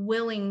am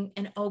willing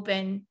and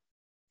open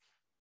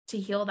to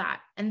heal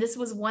that. And this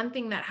was one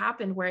thing that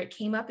happened where it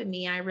came up in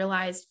me. And I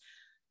realized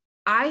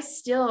I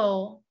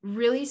still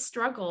really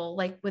struggle,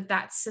 like, with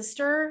that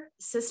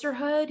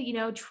sisterhood,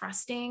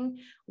 trusting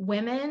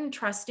women,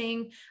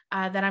 trusting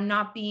that I'm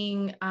not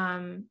being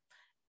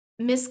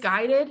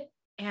misguided,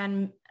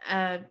 and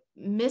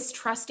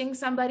mistrusting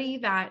somebody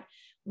that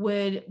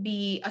would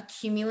be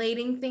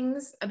accumulating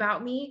things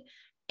about me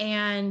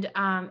and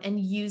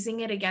using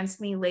it against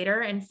me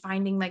later, and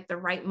finding like the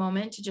right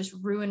moment to just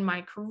ruin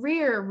my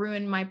career,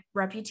 ruin my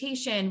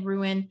reputation,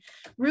 ruin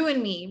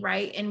me,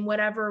 right? In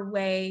whatever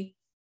way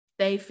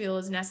they feel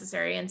is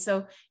necessary. And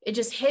so it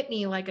just hit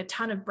me like a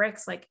ton of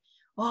bricks, like,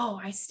 oh,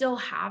 I still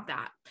have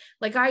that.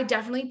 Like, I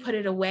definitely put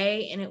it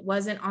away, and it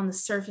wasn't on the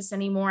surface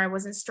anymore. I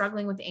wasn't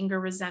struggling with anger,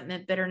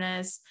 resentment,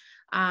 bitterness.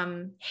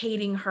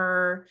 hating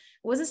her.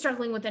 I wasn't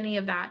struggling with any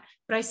of that,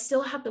 but I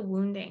still had the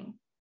wounding.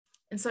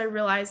 And so I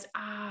realized,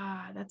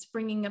 that's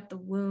bringing up the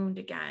wound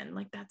again.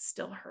 Like that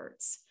still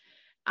hurts.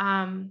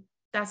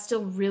 That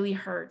still really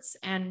hurts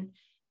and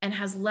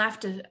has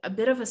left a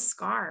bit of a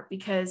scar,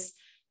 because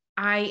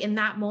I, in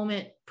that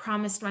moment,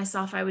 promised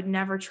myself I would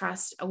never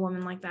trust a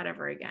woman like that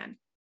ever again,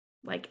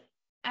 like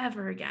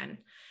ever again.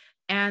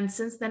 And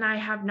since then, I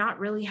have not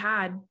really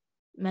had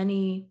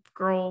many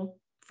girl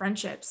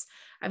friendships.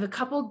 I have a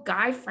couple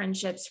guy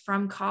friendships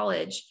from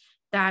college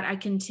that I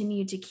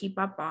continue to keep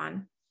up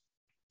on.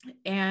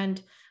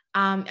 And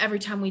every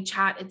time we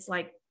chat, it's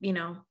like,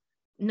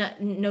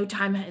 no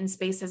time and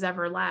space has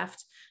ever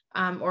left,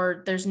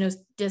 or there's no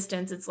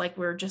distance. It's like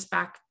we're just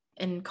back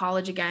in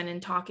college again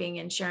and talking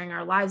and sharing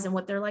our lives and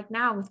what they're like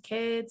now with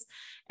kids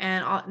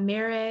and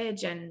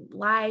marriage and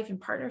life and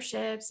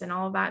partnerships and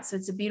all of that. So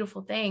it's a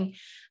beautiful thing,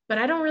 but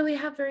I don't really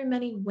have very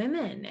many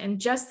women.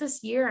 And just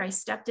this year, I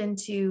stepped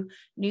into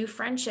new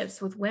friendships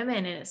with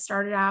women, and it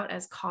started out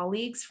as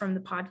colleagues from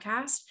the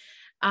podcast.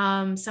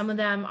 Some of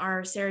them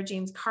are Sarah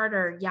James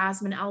Carter,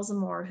 Yasmin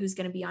Elzamore, who's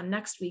going to be on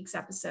next week's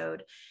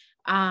episode,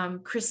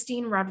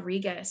 Christine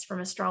Rodriguez from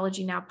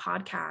Astrology Now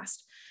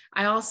podcast.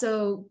 I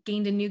also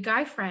gained a new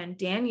guy friend,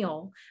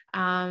 Daniel,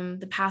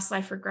 the past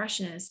life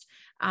regressionist,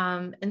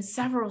 and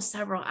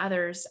several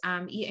others,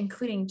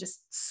 including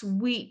just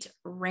sweet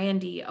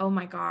Randy. Oh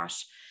my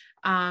gosh.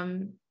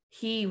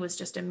 He was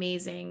just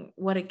amazing.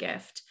 What a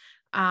gift.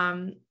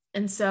 And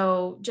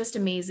so just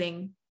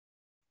amazing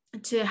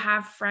to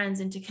have friends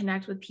and to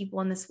connect with people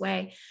in this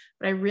way.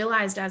 But I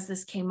realized as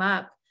this came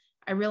up,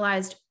 I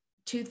realized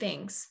two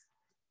things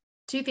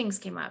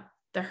came up: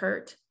 the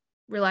hurt,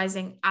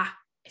 realizing, I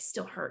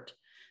still hurt.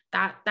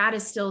 That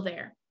is still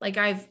there. Like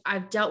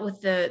I've dealt with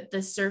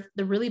the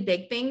really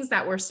big things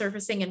that were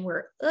surfacing and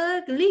were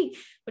ugly,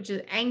 which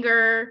is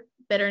anger,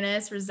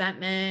 bitterness,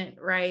 resentment,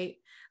 right?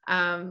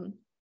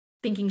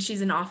 Thinking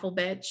she's an awful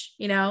bitch,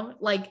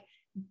 like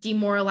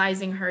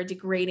demoralizing her,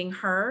 degrading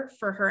her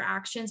for her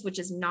actions, which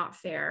is not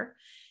fair.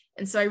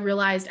 And so I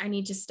realized I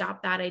need to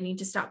stop that. I need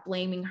to stop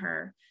blaming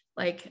her.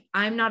 Like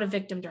I'm not a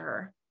victim to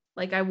her.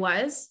 Like I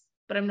was,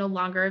 but I'm no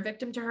longer a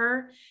victim to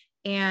her.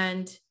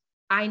 And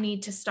I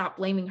need to stop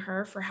blaming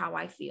her for how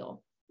I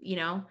feel,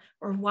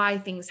 or why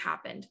things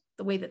happened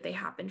the way that they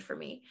happened for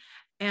me.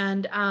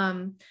 And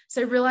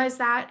so I realized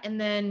that. And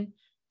then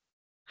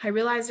I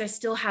realized I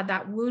still had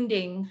that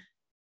wounding,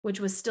 which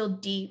was still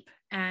deep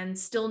and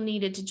still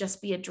needed to just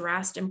be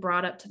addressed and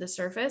brought up to the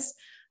surface.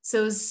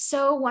 So it was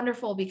so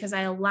wonderful because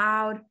I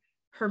allowed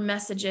her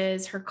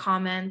messages, her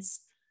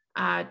comments,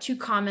 2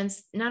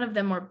 comments, none of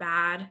them were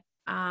bad.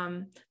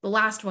 The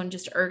last one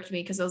just irked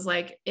me because I was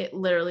like, it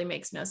literally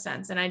makes no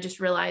sense. And I just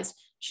realized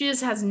she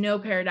just has no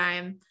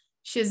paradigm.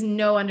 She has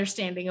no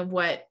understanding of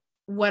what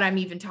I'm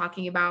even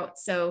talking about.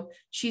 So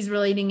she's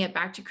relating it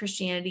back to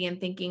Christianity and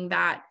thinking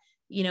that,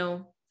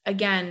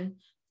 again,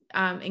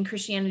 in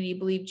Christianity, you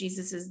believe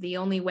Jesus is the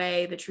only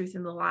way, the truth,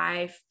 and the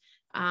life.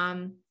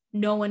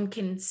 No one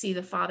can see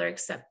the Father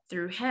except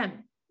through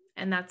him.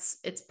 And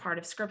it's part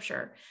of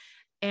scripture.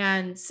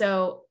 And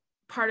so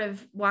part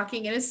of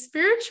walking in a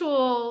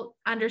spiritual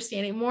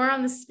understanding, more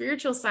on the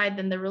spiritual side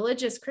than the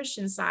religious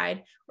Christian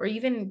side, or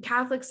even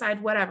Catholic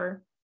side,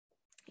 whatever,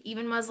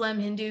 even Muslim,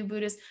 Hindu,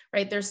 Buddhist,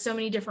 right? There's so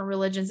many different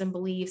religions and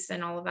beliefs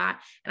and all of that.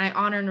 And I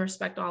honor and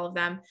respect all of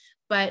them.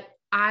 But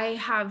I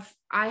have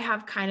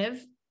kind of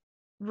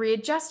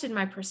readjusted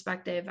my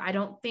perspective. I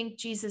don't think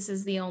Jesus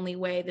is the only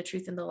way, the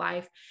truth, and the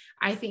life.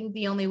 I think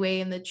the only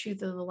way and the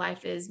truth of the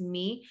life is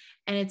me.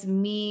 And it's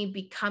me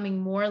becoming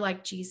more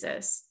like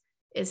Jesus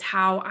is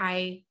how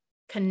I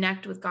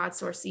connect with God's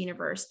source, the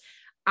universe.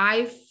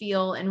 I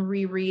feel and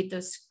reread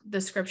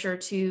the scripture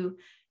to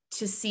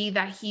see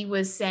that he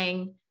was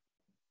saying,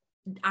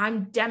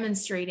 I'm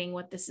demonstrating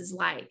what this is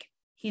like.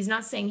 He's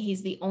not saying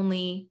he's the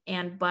only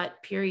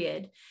but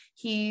period.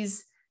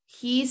 He's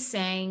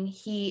saying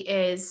he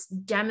is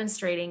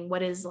demonstrating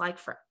what it's like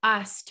for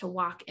us to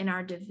walk in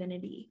our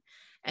divinity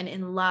and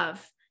in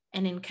love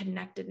and in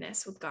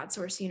connectedness with God's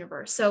source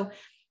universe. So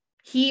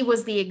he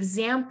was the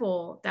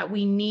example that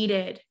we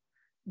needed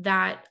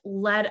that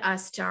led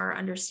us to our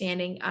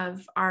understanding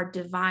of our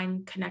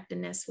divine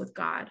connectedness with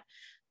God.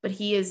 But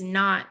he is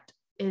not,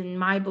 in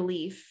my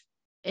belief,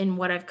 in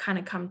what I've kind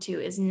of come to,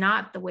 is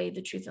not the way,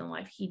 the truth, and the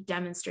life. He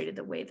demonstrated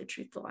the way, the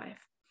truth, the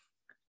life.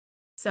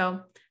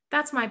 So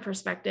that's my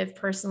perspective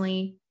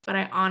personally, but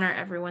I honor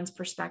everyone's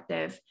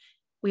perspective.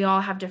 We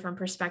all have different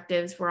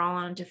perspectives. We're all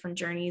on different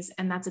journeys,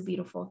 and that's a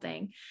beautiful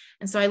thing.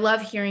 And so I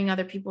love hearing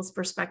other people's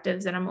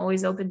perspectives, and I'm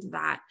always open to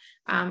that.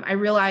 I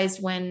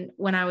realized when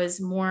I was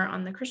more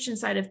on the Christian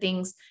side of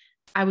things,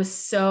 I was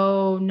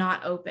so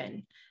not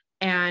open,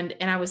 and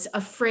I was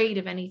afraid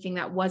of anything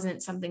that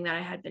wasn't something that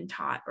I had been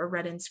taught or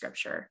read in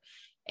scripture.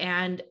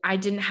 And I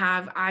didn't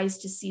have eyes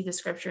to see the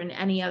scripture in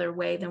any other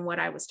way than what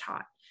I was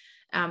taught.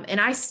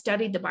 And I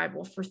studied the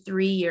Bible for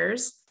 3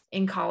 years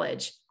in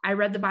college. I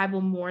read the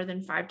Bible more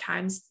than 5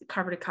 times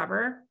cover to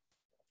cover.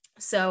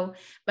 So,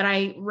 but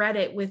I read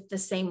it with the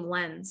same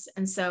lens.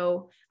 And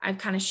so I've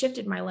kind of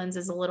shifted my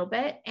lenses a little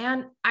bit,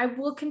 and I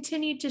will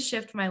continue to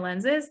shift my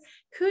lenses.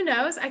 Who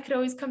knows? I could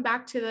always come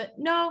back to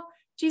no,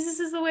 Jesus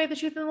is the way, the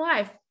truth, and the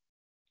life.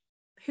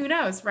 Who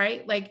knows,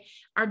 right? Like,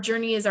 our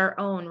journey is our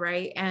own,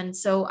 right? And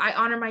so I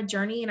honor my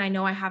journey, and I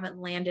know I haven't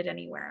landed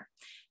anywhere.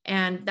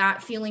 And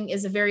that feeling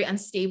is a very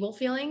unstable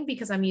feeling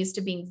because I'm used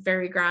to being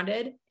very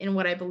grounded in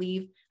what I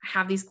believe. I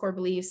have these core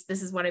beliefs.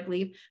 This is what I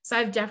believe. So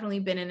I've definitely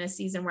been in a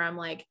season where I'm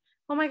like,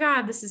 oh my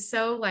God, this is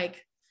so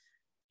like,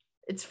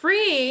 it's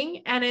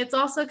freeing. And it's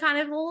also kind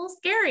of a little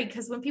scary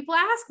because when people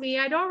ask me,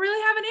 I don't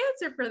really have an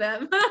answer for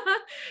them.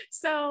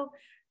 So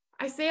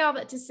I say all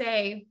that to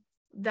say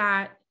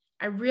that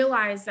I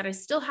realized that I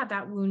still had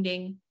that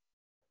wounding,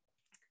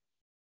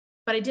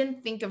 but I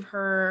didn't think of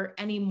her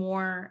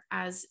anymore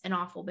as an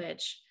awful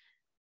bitch.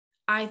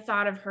 I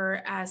thought of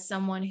her as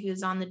someone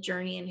who's on the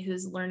journey and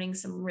who's learning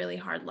some really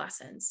hard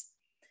lessons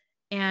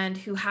and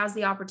who has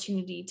the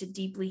opportunity to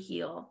deeply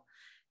heal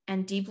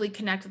and deeply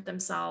connect with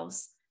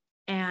themselves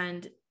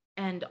and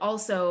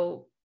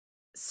also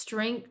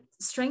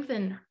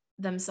strengthen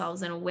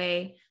themselves in a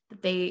way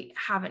that they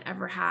haven't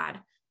ever had.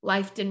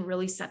 Life didn't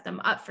really set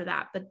them up for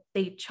that, but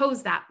they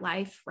chose that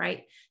life,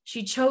 right?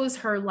 She chose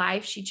her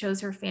life. She chose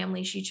her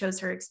family. She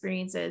chose her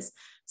experiences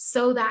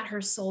so that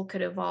her soul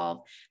could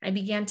evolve. I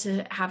began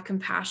to have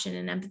compassion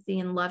and empathy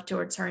and love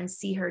towards her and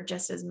see her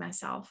just as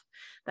myself,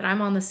 that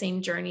I'm on the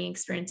same journey,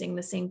 experiencing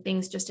the same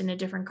things, just in a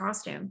different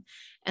costume.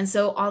 And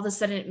so all of a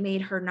sudden it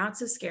made her not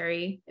so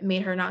scary. It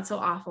made her not so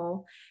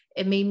awful.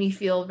 It made me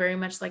feel very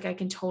much like I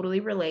can totally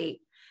relate.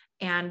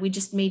 And we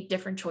just made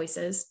different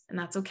choices, and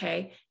that's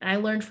okay. And I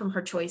learned from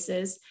her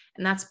choices,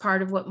 and that's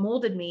part of what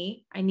molded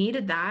me. I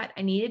needed that.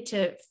 I needed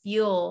to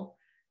feel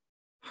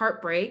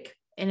heartbreak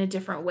in a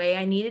different way.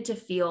 I needed to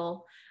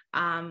feel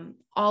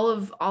all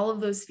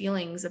of those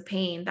feelings of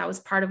pain. That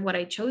was part of what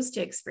I chose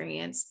to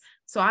experience.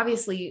 So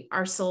obviously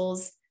our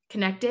souls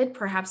connected.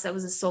 Perhaps that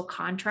was a soul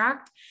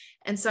contract.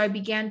 And so I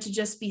began to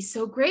just be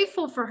so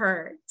grateful for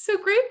her,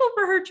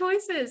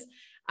 choices,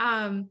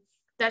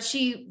 that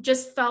she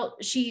just felt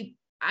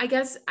I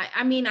guess,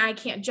 I mean, I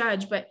can't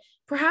judge, but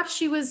perhaps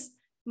she was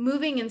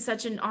moving in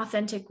such an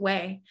authentic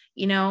way,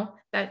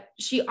 that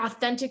she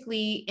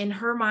authentically, in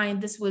her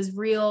mind, this was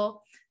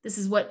real. This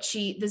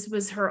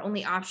was her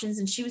only options.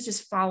 And she was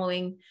just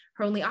following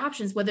her only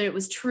options, whether it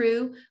was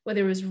true,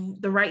 whether it was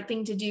the right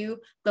thing to do,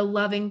 the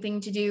loving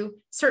thing to do,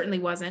 certainly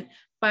wasn't.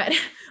 But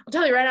I'll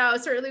tell you right now,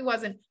 it certainly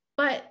wasn't.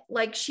 But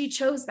like, she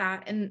chose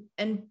that.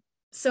 And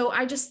so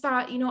I just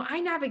thought, I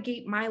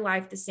navigate my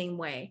life the same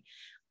way.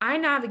 I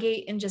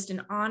navigate in just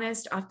an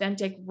honest,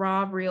 authentic,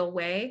 raw, real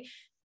way.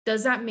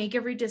 Does that make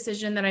every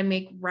decision that I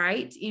make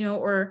right,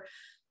 or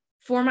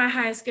for my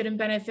highest good and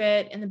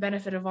benefit and the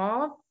benefit of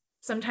all?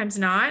 Sometimes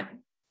not.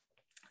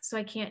 So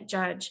I can't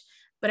judge,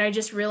 but I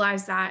just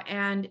realized that.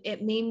 And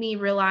it made me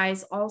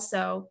realize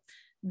also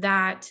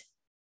that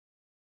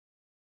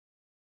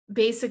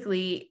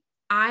basically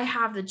I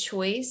have the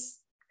choice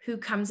who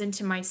comes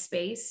into my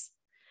space,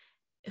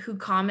 who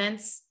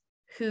comments,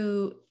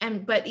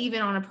 but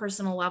even on a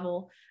personal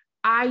level,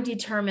 I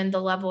determine the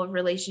level of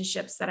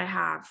relationships that I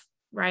have,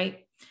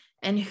 right?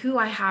 And who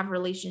I have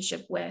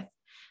relationship with.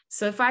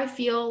 So if I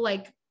feel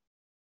like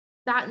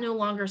that no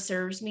longer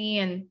serves me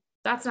and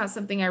that's not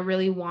something I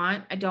really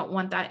want, I don't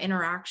want that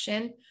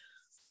interaction,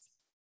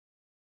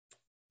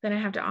 then I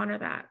have to honor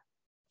that.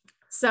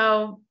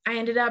 So I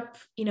ended up,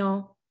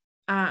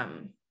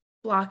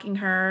 blocking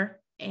her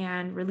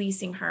and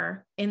releasing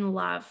her in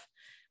love,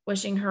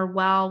 wishing her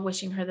well,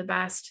 wishing her the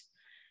best.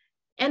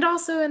 And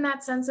also in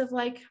that sense of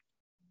like,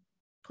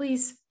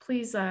 please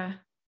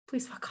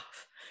fuck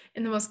off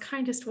in the most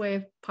kindest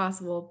way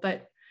possible,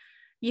 but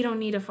you don't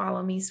need to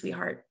follow me,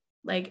 sweetheart.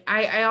 Like,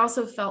 I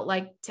also felt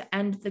like to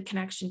end the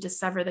connection, to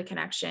sever the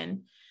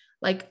connection,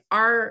 like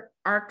our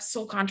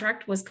soul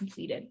contract was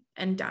completed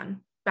and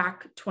done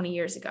back 20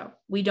 years ago.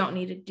 We don't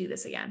need to do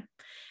this again.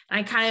 And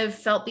I kind of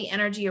felt the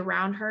energy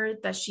around her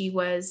that she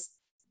was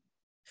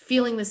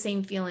feeling the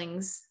same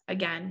feelings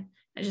again.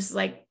 And just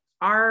like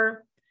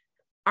our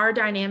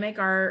dynamic,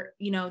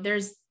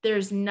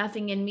 there's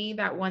nothing in me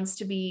that wants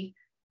to be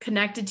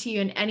connected to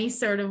you in any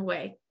sort of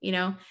way,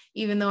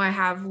 even though I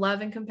have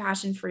love and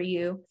compassion for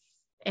you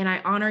and I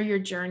honor your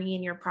journey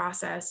and your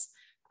process.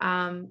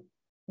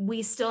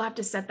 We still have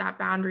to set that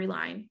boundary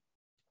line,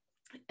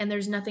 and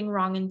there's nothing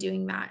wrong in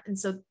doing that. And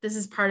so this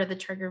is part of the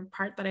trigger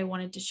part that I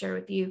wanted to share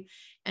with you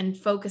and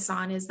focus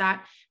on, is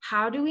that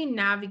how do we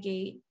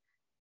navigate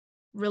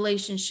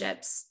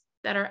relationships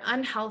that are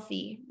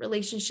unhealthy,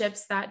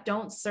 relationships that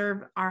don't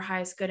serve our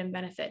highest good and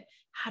benefit?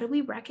 How do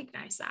we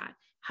recognize that?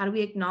 How do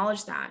we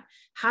acknowledge that?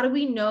 How do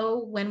we know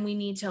when we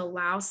need to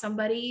allow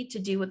somebody to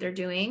do what they're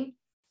doing,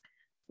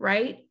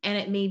 right? And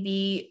it may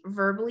be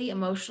verbally,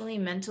 emotionally,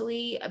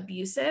 mentally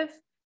abusive.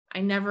 I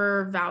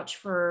never vouch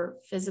for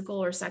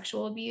physical or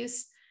sexual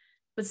abuse,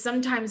 but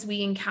sometimes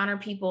we encounter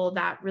people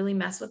that really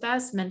mess with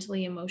us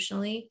mentally,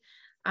 emotionally,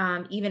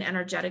 even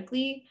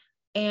energetically.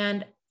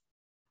 And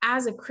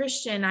as a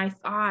Christian, I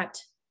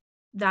thought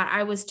that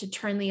I was to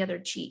turn the other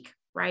cheek,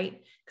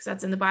 right? Because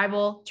that's in the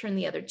Bible, turn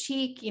the other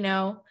cheek,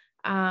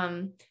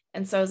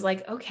 and so I was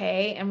like,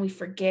 okay, and we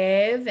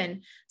forgive.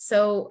 And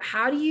so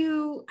how do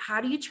you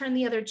turn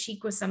the other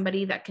cheek with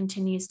somebody that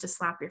continues to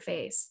slap your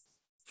face?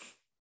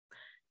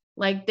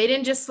 Like, they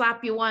didn't just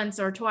slap you once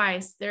or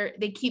twice,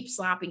 they keep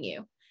slapping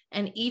you.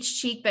 And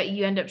each cheek that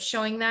you end up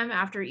showing them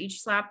after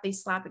each slap, they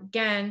slap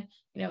again,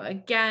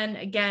 again,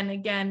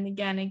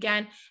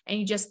 and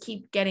you just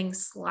keep getting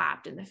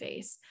slapped in the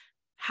face.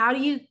 How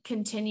do you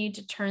continue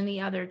to turn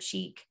the other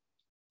cheek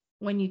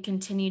when you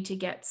continue to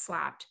get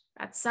slapped?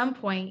 At some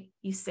point,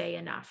 you say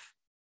enough,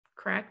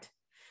 correct?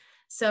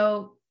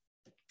 So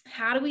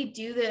how do we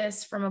do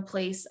this from a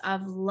place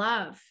of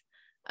love,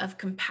 of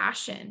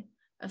compassion,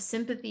 of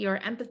sympathy or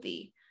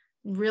empathy,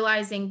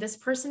 realizing this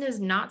person is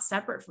not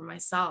separate from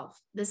myself?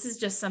 This is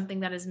just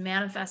something that is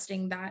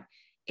manifesting, that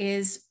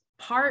is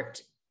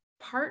part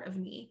of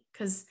me.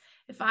 Because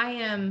if I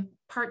am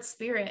part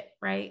spirit,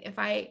 right?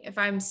 If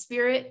I'm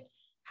spirit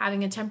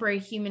having a temporary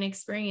human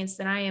experience,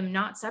 then I am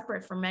not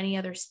separate from any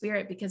other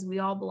spirit, because we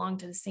all belong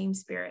to the same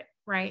spirit,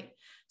 right?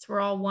 So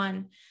we're all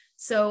one.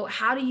 So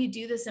how do you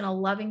do this in a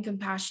loving,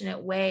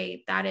 compassionate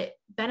way that it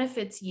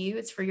benefits you?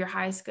 It's for your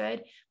highest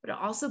good, but it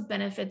also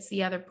benefits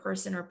the other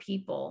person or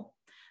people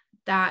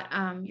that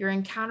you're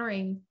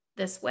encountering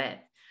this with.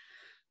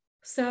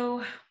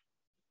 So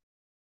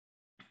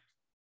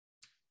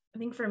I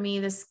think for me,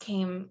 this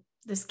came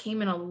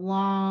in a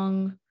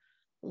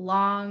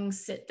long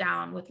sit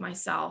down with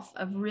myself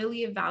of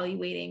really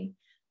evaluating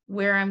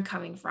where I'm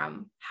coming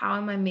from. How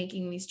am I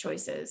making these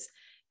choices?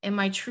 Am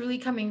I truly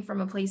coming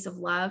from a place of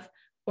love,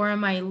 or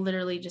am I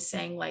literally just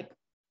saying like,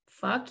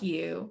 fuck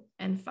you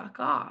and fuck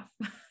off?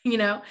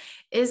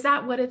 Is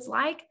that what it's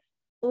like?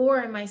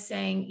 Or am I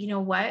saying, you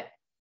know what?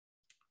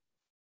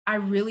 I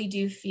really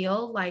do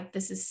feel like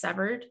this is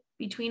severed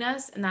between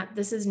us, and that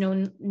this is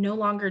no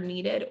longer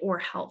needed or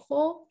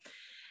helpful.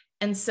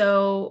 And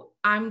so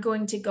I'm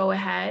going to go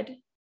ahead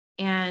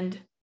and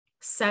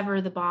sever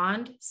the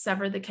bond,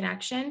 sever the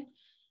connection,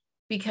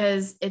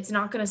 because it's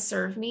not going to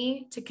serve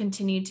me to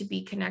continue to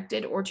be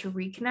connected or to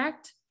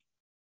reconnect,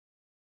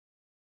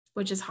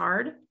 which is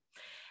hard.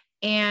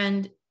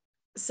 And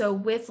so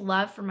with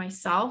love for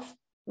myself,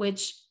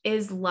 which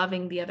is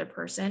loving the other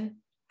person,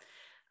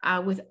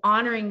 with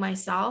honoring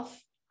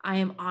myself, I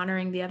am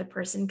honoring the other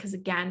person, because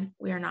again,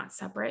 we are not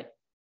separate,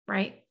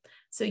 right?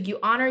 So you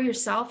honor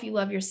yourself, you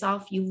love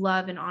yourself, you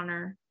love and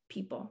honor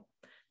people.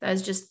 That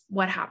is just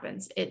what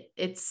happens.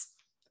 It's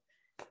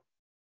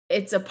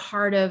a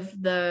part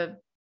of the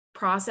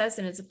process,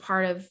 and it's a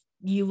part of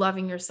you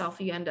loving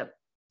yourself. You end up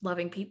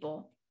loving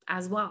people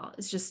as well.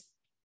 It's just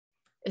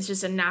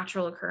a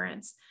natural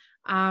occurrence.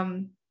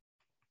 So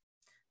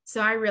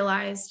I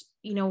realized,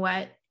 you know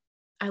what?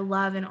 I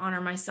love and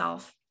honor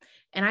myself.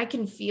 And I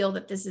can feel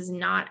that this is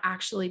not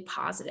actually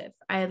positive.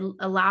 I had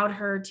allowed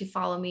her to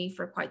follow me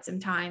for quite some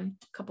time,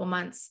 a couple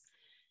months.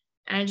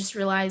 And I just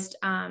realized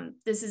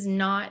this is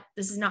not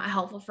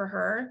helpful for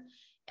her.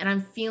 And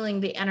I'm feeling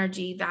the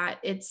energy that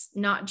it's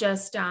not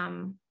just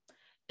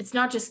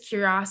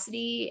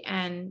curiosity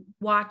and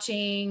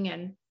watching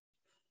and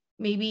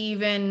maybe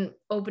even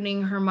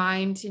opening her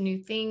mind to new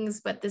things,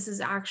 but this is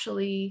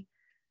actually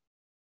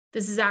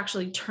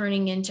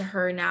turning into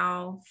her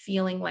now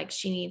feeling like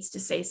she needs to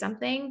say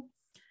something,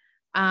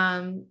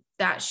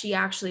 that she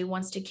actually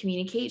wants to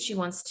communicate. She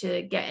wants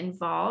to get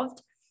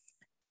involved.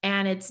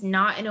 And it's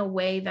not in a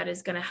way that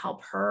is going to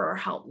help her or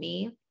help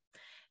me.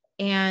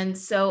 And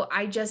so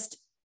I just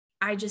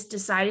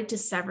decided to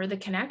sever the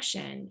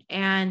connection.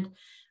 And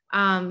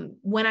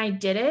when I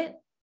did it,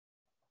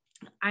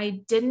 I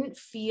didn't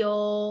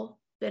feel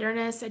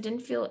bitterness. I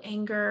didn't feel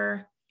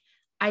anger.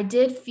 I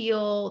did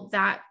feel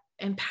that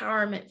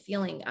empowerment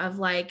feeling of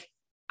like,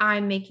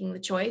 I'm making the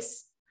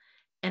choice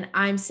and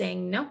I'm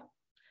saying no.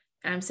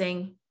 And I'm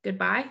saying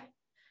goodbye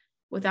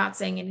without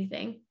saying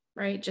anything,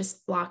 right?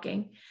 Just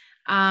blocking.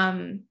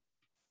 And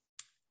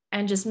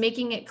just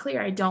making it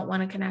clear, I don't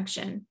want a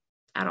connection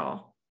at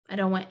all. I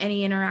don't want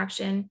any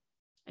interaction.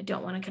 I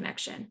don't want a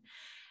connection.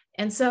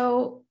 And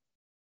so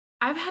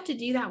I've had to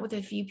do that with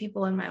a few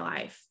people in my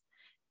life,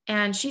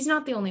 and she's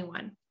not the only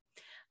one,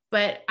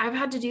 but I've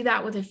had to do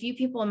that with a few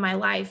people in my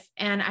life.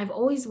 And I've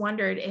always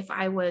wondered if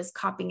I was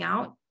copping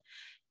out,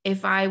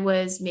 if I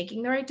was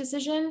making the right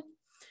decision,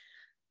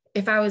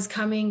 if I was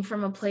coming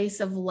from a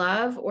place of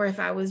love, or if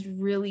I was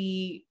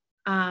really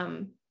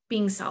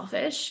being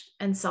selfish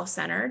and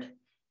self-centered,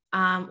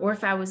 or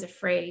if I was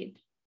afraid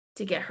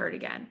to get hurt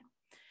again.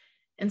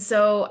 And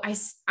so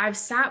I've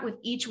sat with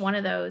each one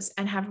of those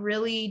and have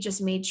really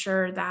just made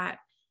sure that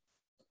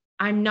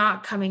I'm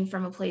not coming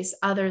from a place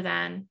other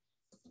than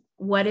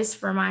what is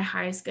for my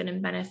highest good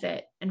and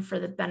benefit, and for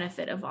the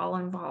benefit of all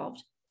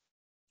involved.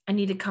 I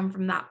need to come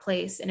from that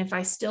place. And if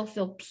I still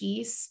feel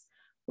peace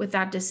with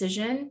that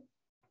decision,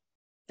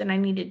 then I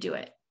need to do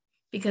it,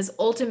 because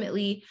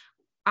ultimately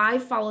I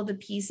follow the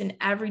peace in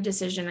every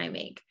decision I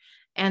make.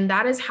 And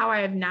that is how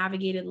I have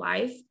navigated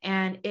life.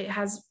 And it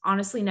has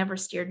honestly never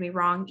steered me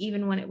wrong,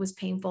 even when it was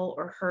painful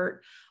or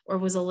hurt or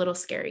was a little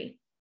scary.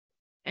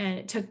 And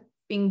it took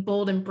being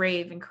bold and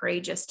brave and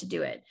courageous to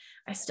do it.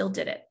 I still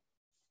did it.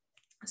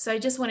 So I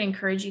just want to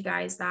encourage you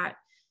guys that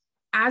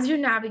as you're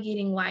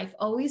navigating life,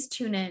 always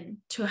tune in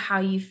to how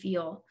you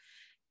feel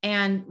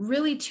and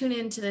really tune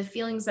into the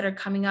feelings that are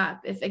coming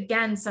up. If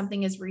again,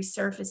 something is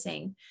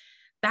resurfacing,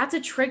 that's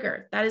a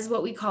trigger. That is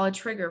what we call a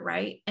trigger,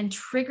 right? And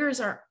triggers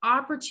are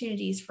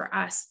opportunities for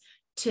us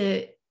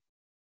to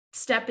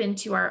step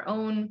into our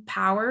own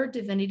power,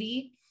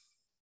 divinity,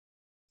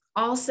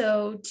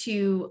 also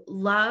to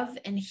love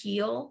and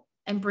heal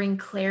and bring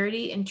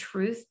clarity and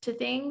truth to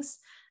things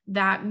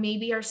that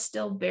maybe are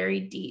still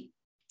buried deep.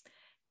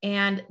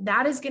 And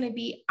that is going to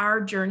be our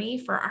journey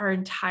for our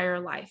entire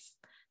life.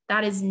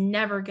 That is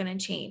never going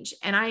to change.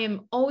 And I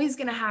am always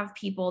going to have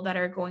people that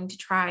are going to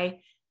try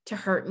to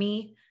hurt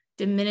me,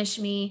 diminish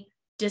me,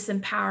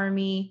 disempower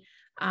me.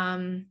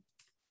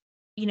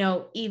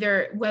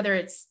 Either whether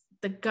it's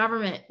the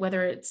government,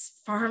 whether it's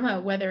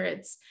pharma, whether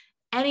it's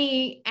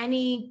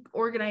any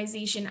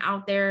organization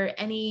out there,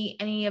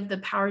 any of the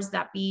powers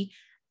that be,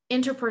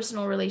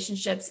 interpersonal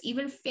relationships,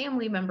 even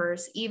family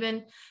members,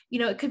 even,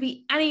 it could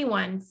be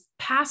anyone,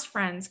 past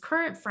friends,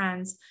 current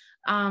friends.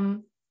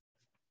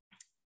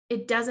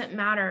 It doesn't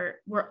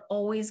matter. We're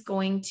always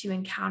going to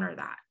encounter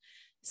that.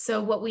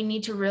 So what we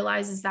need to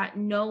realize is that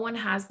no one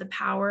has the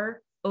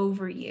power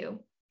over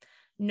you.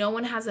 No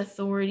one has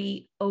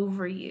authority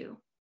over you,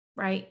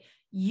 right?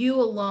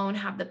 You alone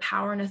have the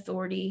power and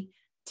authority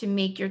to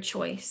make your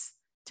choice,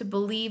 to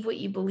believe what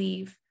you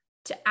believe,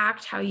 to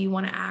act how you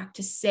want to act,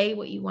 to say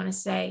what you want to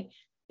say.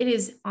 It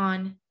is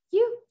on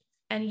you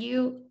and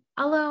you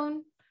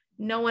alone,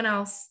 no one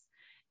else.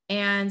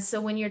 And so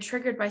when you're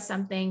triggered by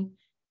something,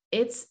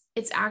 it's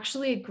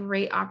actually a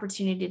great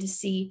opportunity to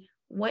see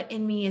what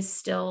in me is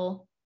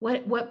still,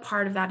 what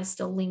part of that is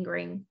still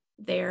lingering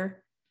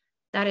there,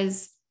 that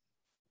is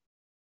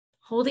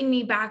holding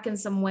me back in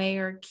some way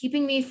or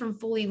keeping me from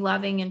fully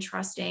loving and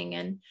trusting.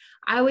 And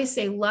I always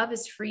say love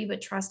is free,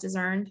 but trust is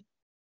earned,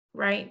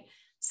 right?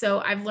 So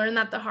I've learned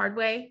that the hard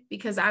way,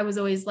 because I was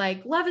always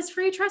like, love is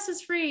free, trust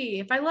is free.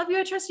 If I love you,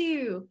 I trust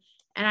you.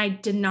 And I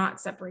did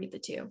not separate the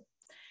two.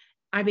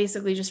 I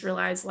basically just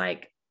realized,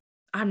 like,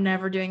 I'm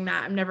never doing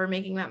that. I'm never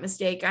making that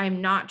mistake. I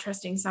am not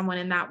trusting someone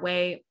in that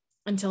way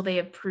until they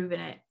have proven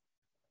it,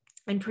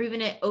 and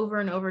proven it over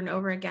and over and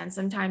over again.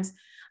 Sometimes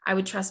I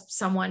would trust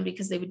someone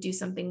because they would do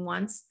something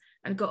once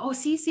and go, oh,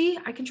 see,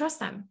 I can trust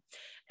them.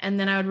 And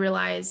then I would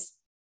realize,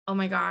 oh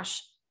my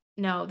gosh,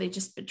 no, they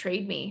just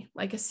betrayed me.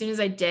 Like, as soon as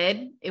I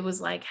did, it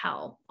was like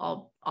hell,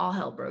 all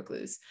hell broke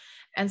loose.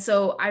 And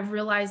so I've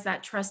realized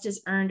that trust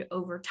is earned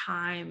over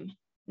time,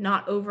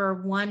 not over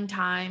one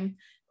time,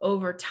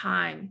 over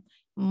time,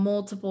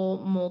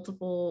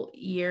 multiple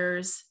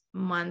years,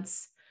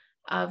 months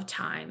of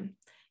time.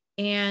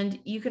 And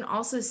you can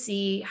also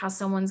see how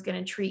someone's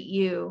going to treat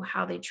you,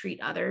 how they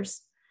treat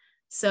others.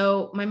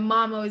 So my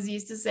mom always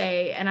used to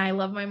say, and I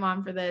love my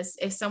mom for this,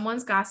 if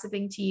someone's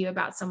gossiping to you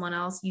about someone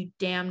else, you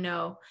damn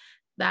know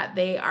that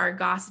they are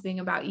gossiping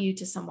about you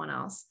to someone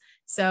else.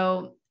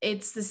 So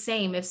it's the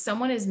same. If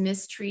someone is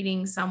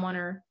mistreating someone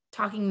or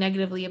talking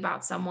negatively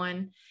about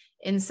someone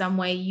in some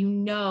way, you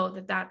know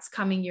that that's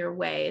coming your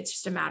way. It's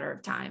just a matter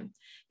of time,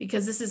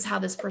 because this is how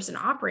this person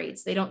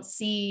operates. They don't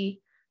see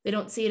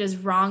it as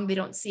wrong. They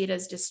don't see it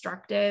as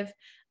destructive.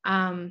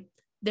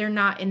 They're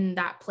not in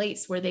that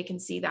place where they can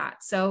see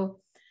that. So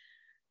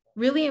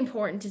really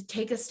important to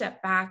take a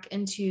step back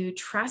and to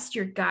trust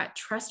your gut,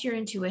 trust your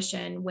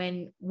intuition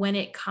when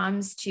it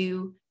comes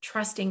to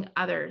trusting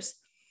others,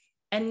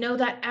 and know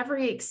that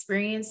every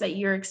experience that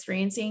you're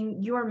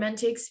experiencing, you are meant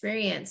to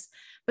experience,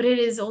 but it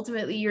is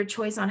ultimately your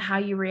choice on how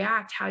you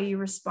react, how you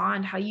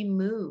respond, how you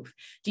move.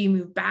 Do you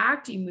move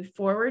back? Do you move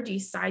forward? Do you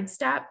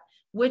sidestep?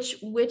 Which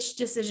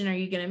decision are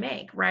you going to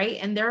make, right?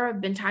 And there have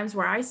been times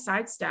where I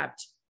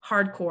sidestepped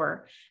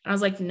hardcore, and I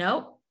was like,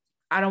 nope,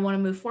 I don't want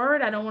to move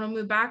forward. I don't want to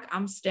move back.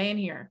 I'm staying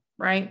here,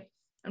 right?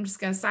 I'm just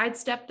going to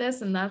sidestep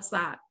this, and that's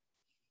that.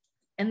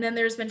 And then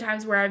there's been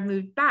times where I've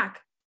moved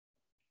back,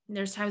 and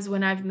there's times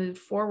when I've moved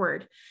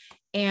forward.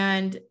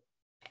 And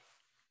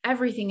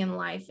everything in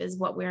life is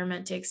what we're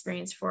meant to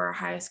experience for our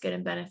highest good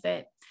and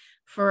benefit,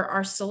 for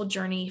our soul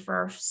journey, for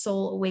our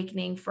soul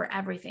awakening, for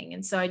everything.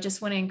 And so I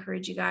just want to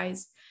encourage you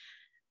guys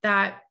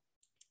that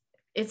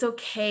it's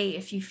okay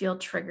if you feel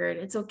triggered.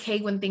 It's okay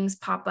when things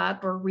pop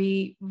up or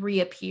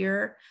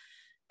reappear.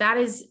 That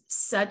is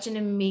such an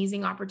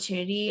amazing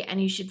opportunity,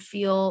 and you should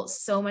feel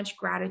so much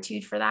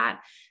gratitude for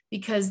that,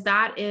 because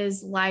that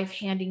is life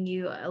handing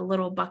you a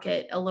little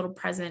bucket, a little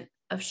present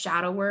of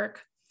shadow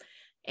work,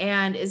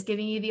 and is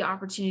giving you the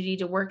opportunity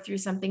to work through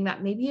something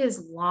that maybe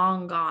is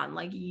long gone,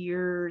 like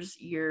years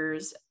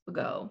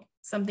ago,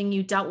 something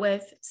you dealt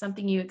with,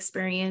 something you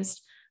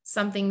experienced,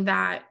 something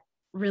that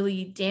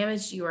really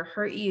damaged you or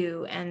hurt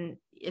you, and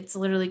it's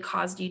literally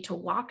caused you to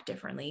walk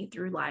differently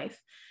through life.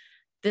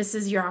 This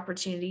is your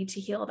opportunity to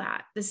heal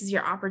that. This is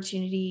your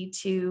opportunity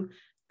to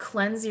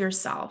cleanse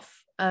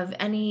yourself of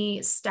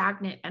any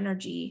stagnant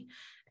energy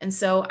And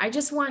so I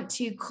just want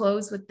to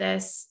close with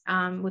this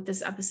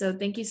episode.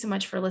 Thank you so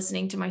much for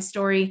listening to my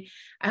story.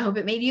 I hope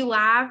it made you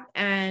laugh,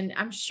 and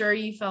I'm sure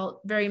you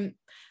felt very,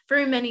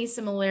 very many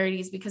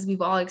similarities, because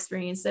we've all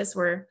experienced this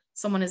where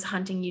someone is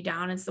hunting you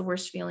down. It's the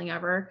worst feeling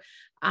ever.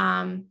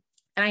 And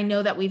I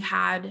know that we've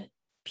had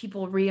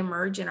people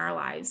reemerge in our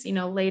lives,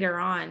 later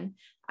on,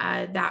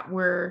 that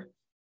were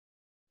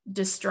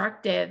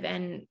destructive,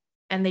 and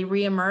they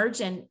reemerge.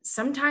 And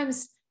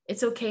sometimes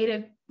it's okay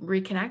to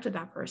reconnect with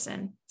that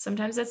person.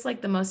 Sometimes that's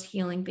like the most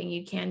healing thing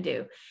you can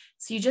do.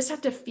 So you just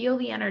have to feel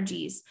the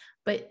energies.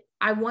 But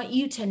I want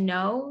you to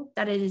know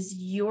that it is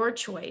your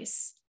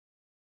choice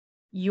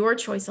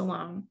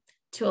alone,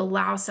 to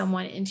allow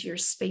someone into your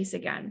space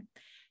again,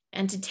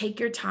 and to take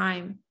your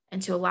time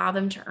and to allow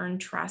them to earn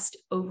trust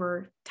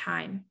over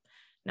time.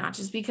 Not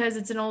just because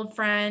it's an old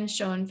friend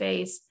showing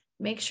face.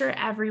 Make sure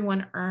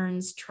everyone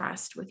earns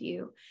trust with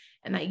you,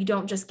 and that you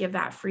don't just give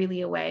that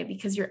freely away,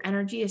 because your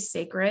energy is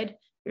sacred.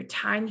 Your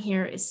time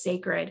here is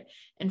sacred.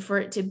 And for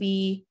it to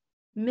be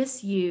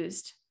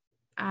misused,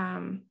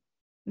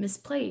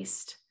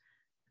 misplaced,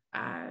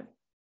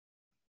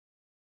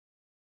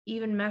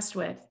 even messed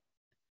with,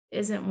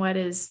 isn't what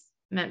is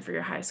meant for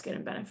your highest good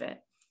and benefit.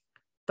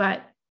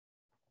 But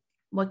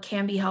what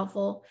can be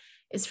helpful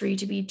is for you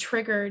to be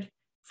triggered,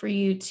 for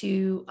you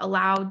to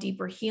allow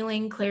deeper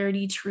healing,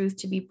 clarity, truth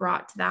to be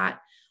brought to that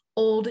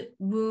old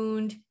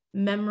wound,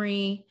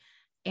 memory,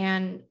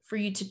 and for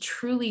you to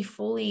truly,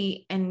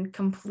 fully, and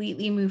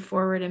completely move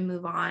forward and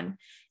move on.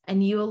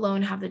 And you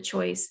alone have the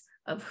choice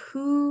of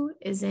who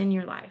is in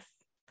your life.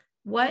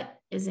 What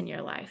is in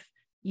your life?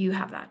 You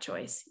have that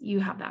choice.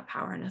 You have that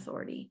power and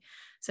authority.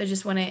 So I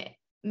just want to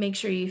make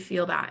sure you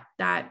feel that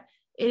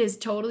it is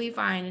totally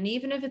fine. And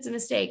even if it's a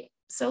mistake,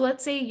 so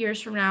let's say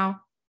years from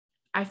now,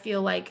 I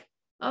feel like,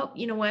 oh,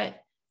 you know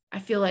what? I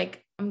feel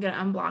like I'm going to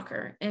unblock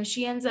her. And if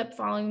she ends up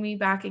following me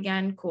back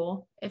again,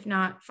 cool. If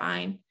not,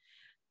 fine.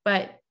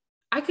 But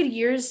I could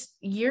years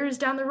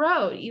down the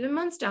road, even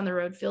months down the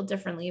road, feel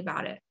differently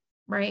about it,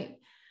 right?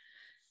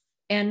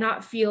 And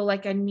not feel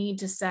like I need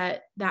to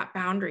set that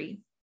boundary.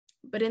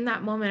 But in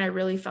that moment, I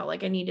really felt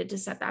like I needed to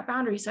set that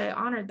boundary. So I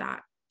honored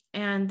that.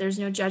 And there's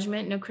no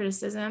judgment, no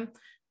criticism.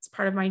 It's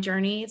part of my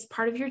journey. It's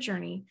part of your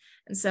journey.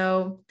 And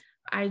so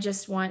I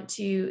just want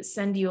to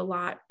send you a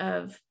lot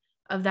of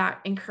that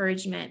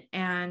encouragement,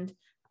 and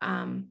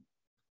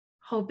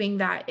hoping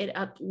that it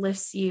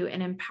uplifts you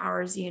and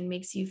empowers you and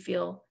makes you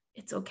feel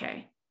it's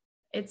okay.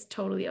 It's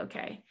totally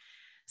okay.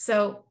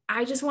 So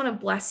I just want to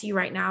bless you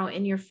right now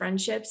in your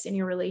friendships, in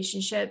your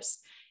relationships,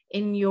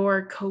 in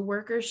your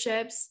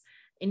coworkerships,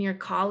 in your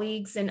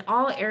colleagues, in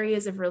all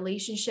areas of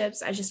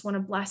relationships. I just want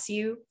to bless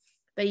you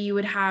that you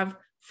would have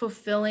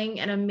fulfilling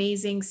and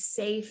amazing,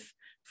 safe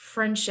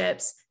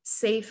friendships,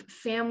 safe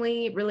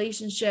family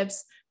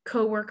relationships,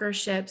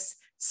 coworkerships,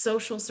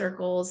 social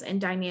circles,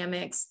 and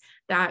dynamics,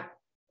 that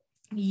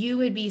you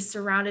would be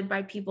surrounded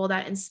by people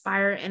that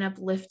inspire and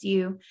uplift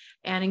you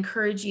and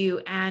encourage you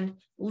and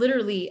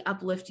literally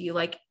uplift you,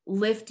 like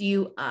lift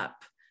you up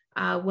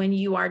when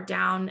you are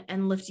down,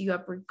 and lift you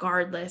up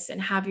regardless,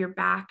 and have your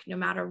back no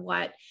matter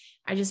what.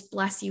 I just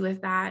bless you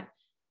with that.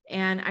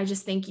 And I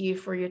just thank you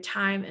for your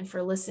time and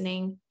for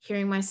listening,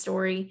 hearing my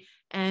story,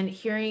 and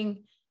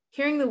hearing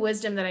the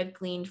wisdom that I've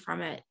gleaned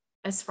from it,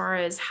 as far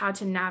as how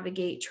to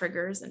navigate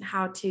triggers and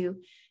how to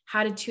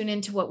tune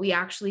into what we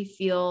actually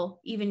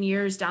feel even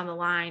years down the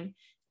line,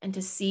 and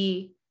to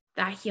see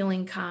that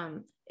healing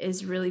come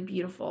is really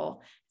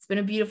beautiful. It's been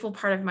a beautiful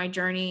part of my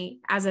journey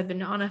as I've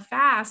been on a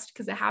fast,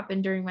 because it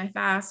happened during my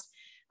fast.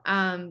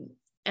 And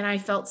I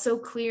felt so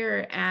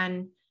clear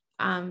and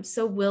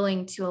so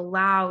willing to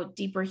allow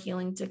deeper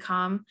healing to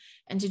come,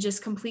 and to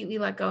just completely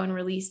let go and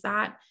release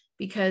that,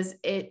 because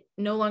it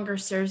no longer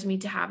serves me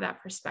to have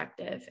that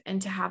perspective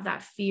and to have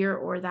that fear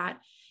or that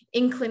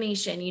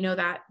inclination,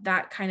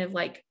 that kind of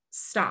like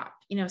stop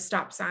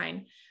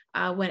sign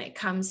when it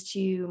comes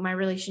to my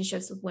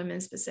relationships with women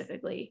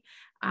specifically.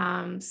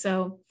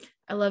 So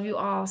I love you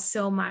all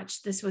so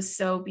much. This was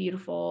so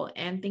beautiful.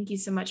 And thank you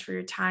so much for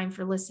your time,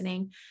 for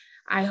listening.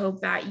 I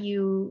hope that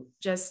you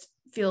just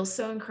feel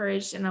so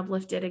encouraged and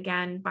uplifted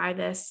again by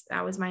this.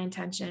 That was my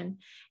intention.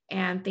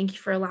 And thank you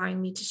for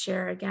allowing me to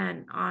share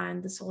again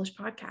on the Soulish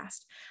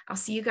podcast. I'll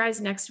see you guys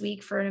next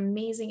week for an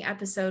amazing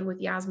episode with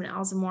Yasmin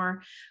Alzamore.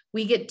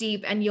 We get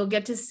deep, and you'll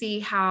get to see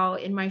how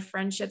in my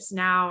friendships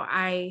now,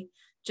 I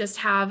just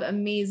have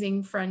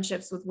amazing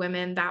friendships with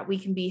women that we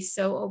can be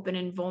so open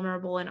and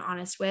vulnerable and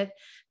honest with.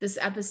 This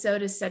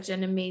episode is such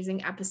an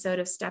amazing episode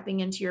of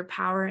stepping into your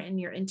power and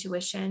your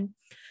intuition.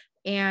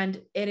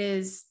 And it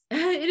is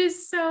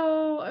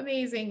so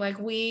amazing. Like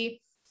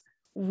we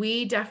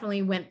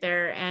definitely went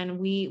there, and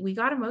we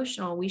got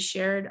emotional. We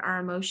shared our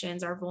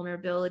emotions, our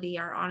vulnerability,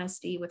 our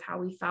honesty with how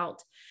we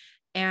felt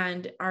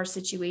and our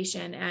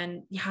situation.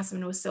 And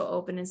Yasmin was so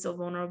open and so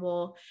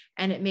vulnerable,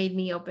 and it made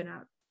me open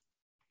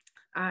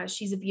up.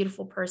 She's a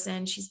beautiful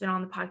person. She's been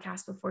on the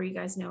podcast before. You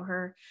guys know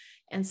her.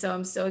 And so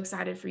I'm so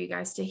excited for you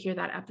guys to hear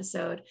that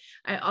episode.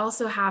 I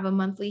also have a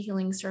monthly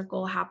healing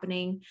circle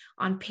happening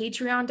on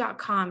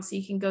patreon.com. So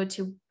you can go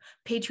to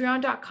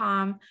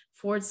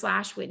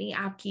patreon.com/Whitney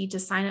Apke to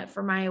sign up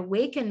for my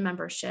Awaken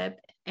membership.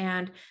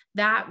 And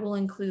that will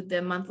include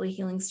the monthly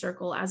healing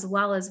circle, as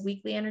well as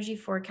weekly energy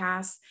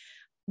forecasts,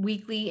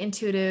 weekly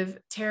intuitive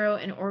tarot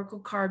and oracle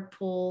card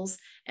pulls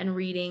and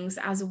readings,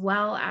 as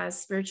well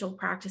as spiritual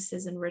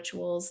practices and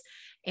rituals.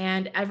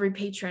 And every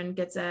patron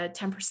gets a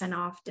 10%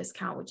 off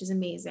discount, which is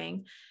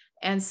amazing.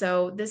 And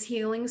so this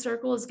healing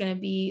circle is going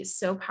to be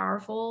so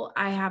powerful.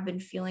 I have been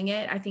feeling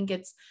it. I think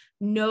it's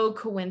no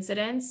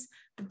coincidence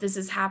that this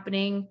is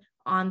happening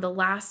on the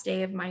last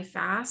day of my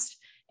fast.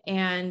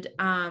 And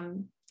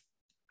I'm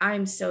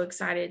so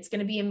excited. It's going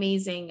to be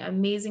amazing,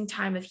 amazing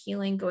time of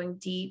healing, going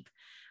deep.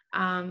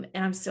 And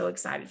I'm so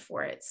excited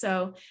for it.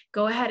 So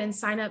go ahead and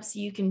sign up so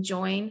you can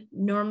join.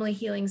 Normally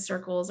healing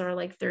circles are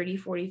like 30,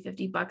 40,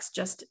 $50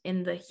 just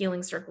in the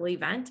healing circle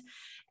event.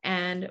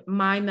 And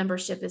my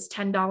membership is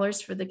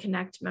 $10 for the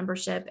Connect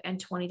membership and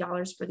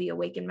 $20 for the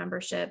Awaken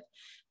membership,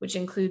 which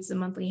includes the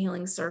monthly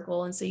healing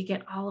circle. And so you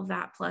get all of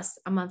that plus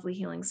a monthly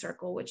healing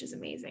circle, which is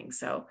amazing.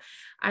 So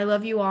I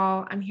love you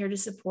all. I'm here to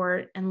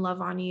support and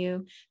love on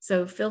you.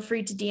 So feel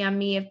free to DM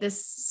me if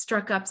this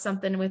struck up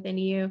something within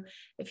you.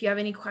 If you have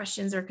any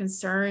questions or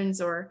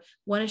concerns or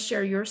want to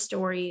share your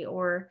story,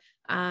 or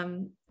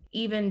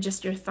even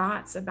just your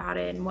thoughts about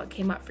it and what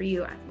came up for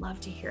you, I'd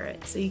love to hear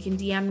it. So you can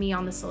DM me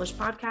on the Soulish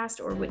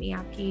Podcast or Whitney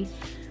Apke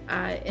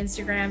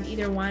Instagram.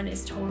 Either one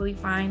is totally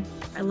fine.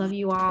 I love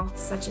you all.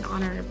 Such an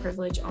honor and a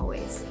privilege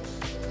always.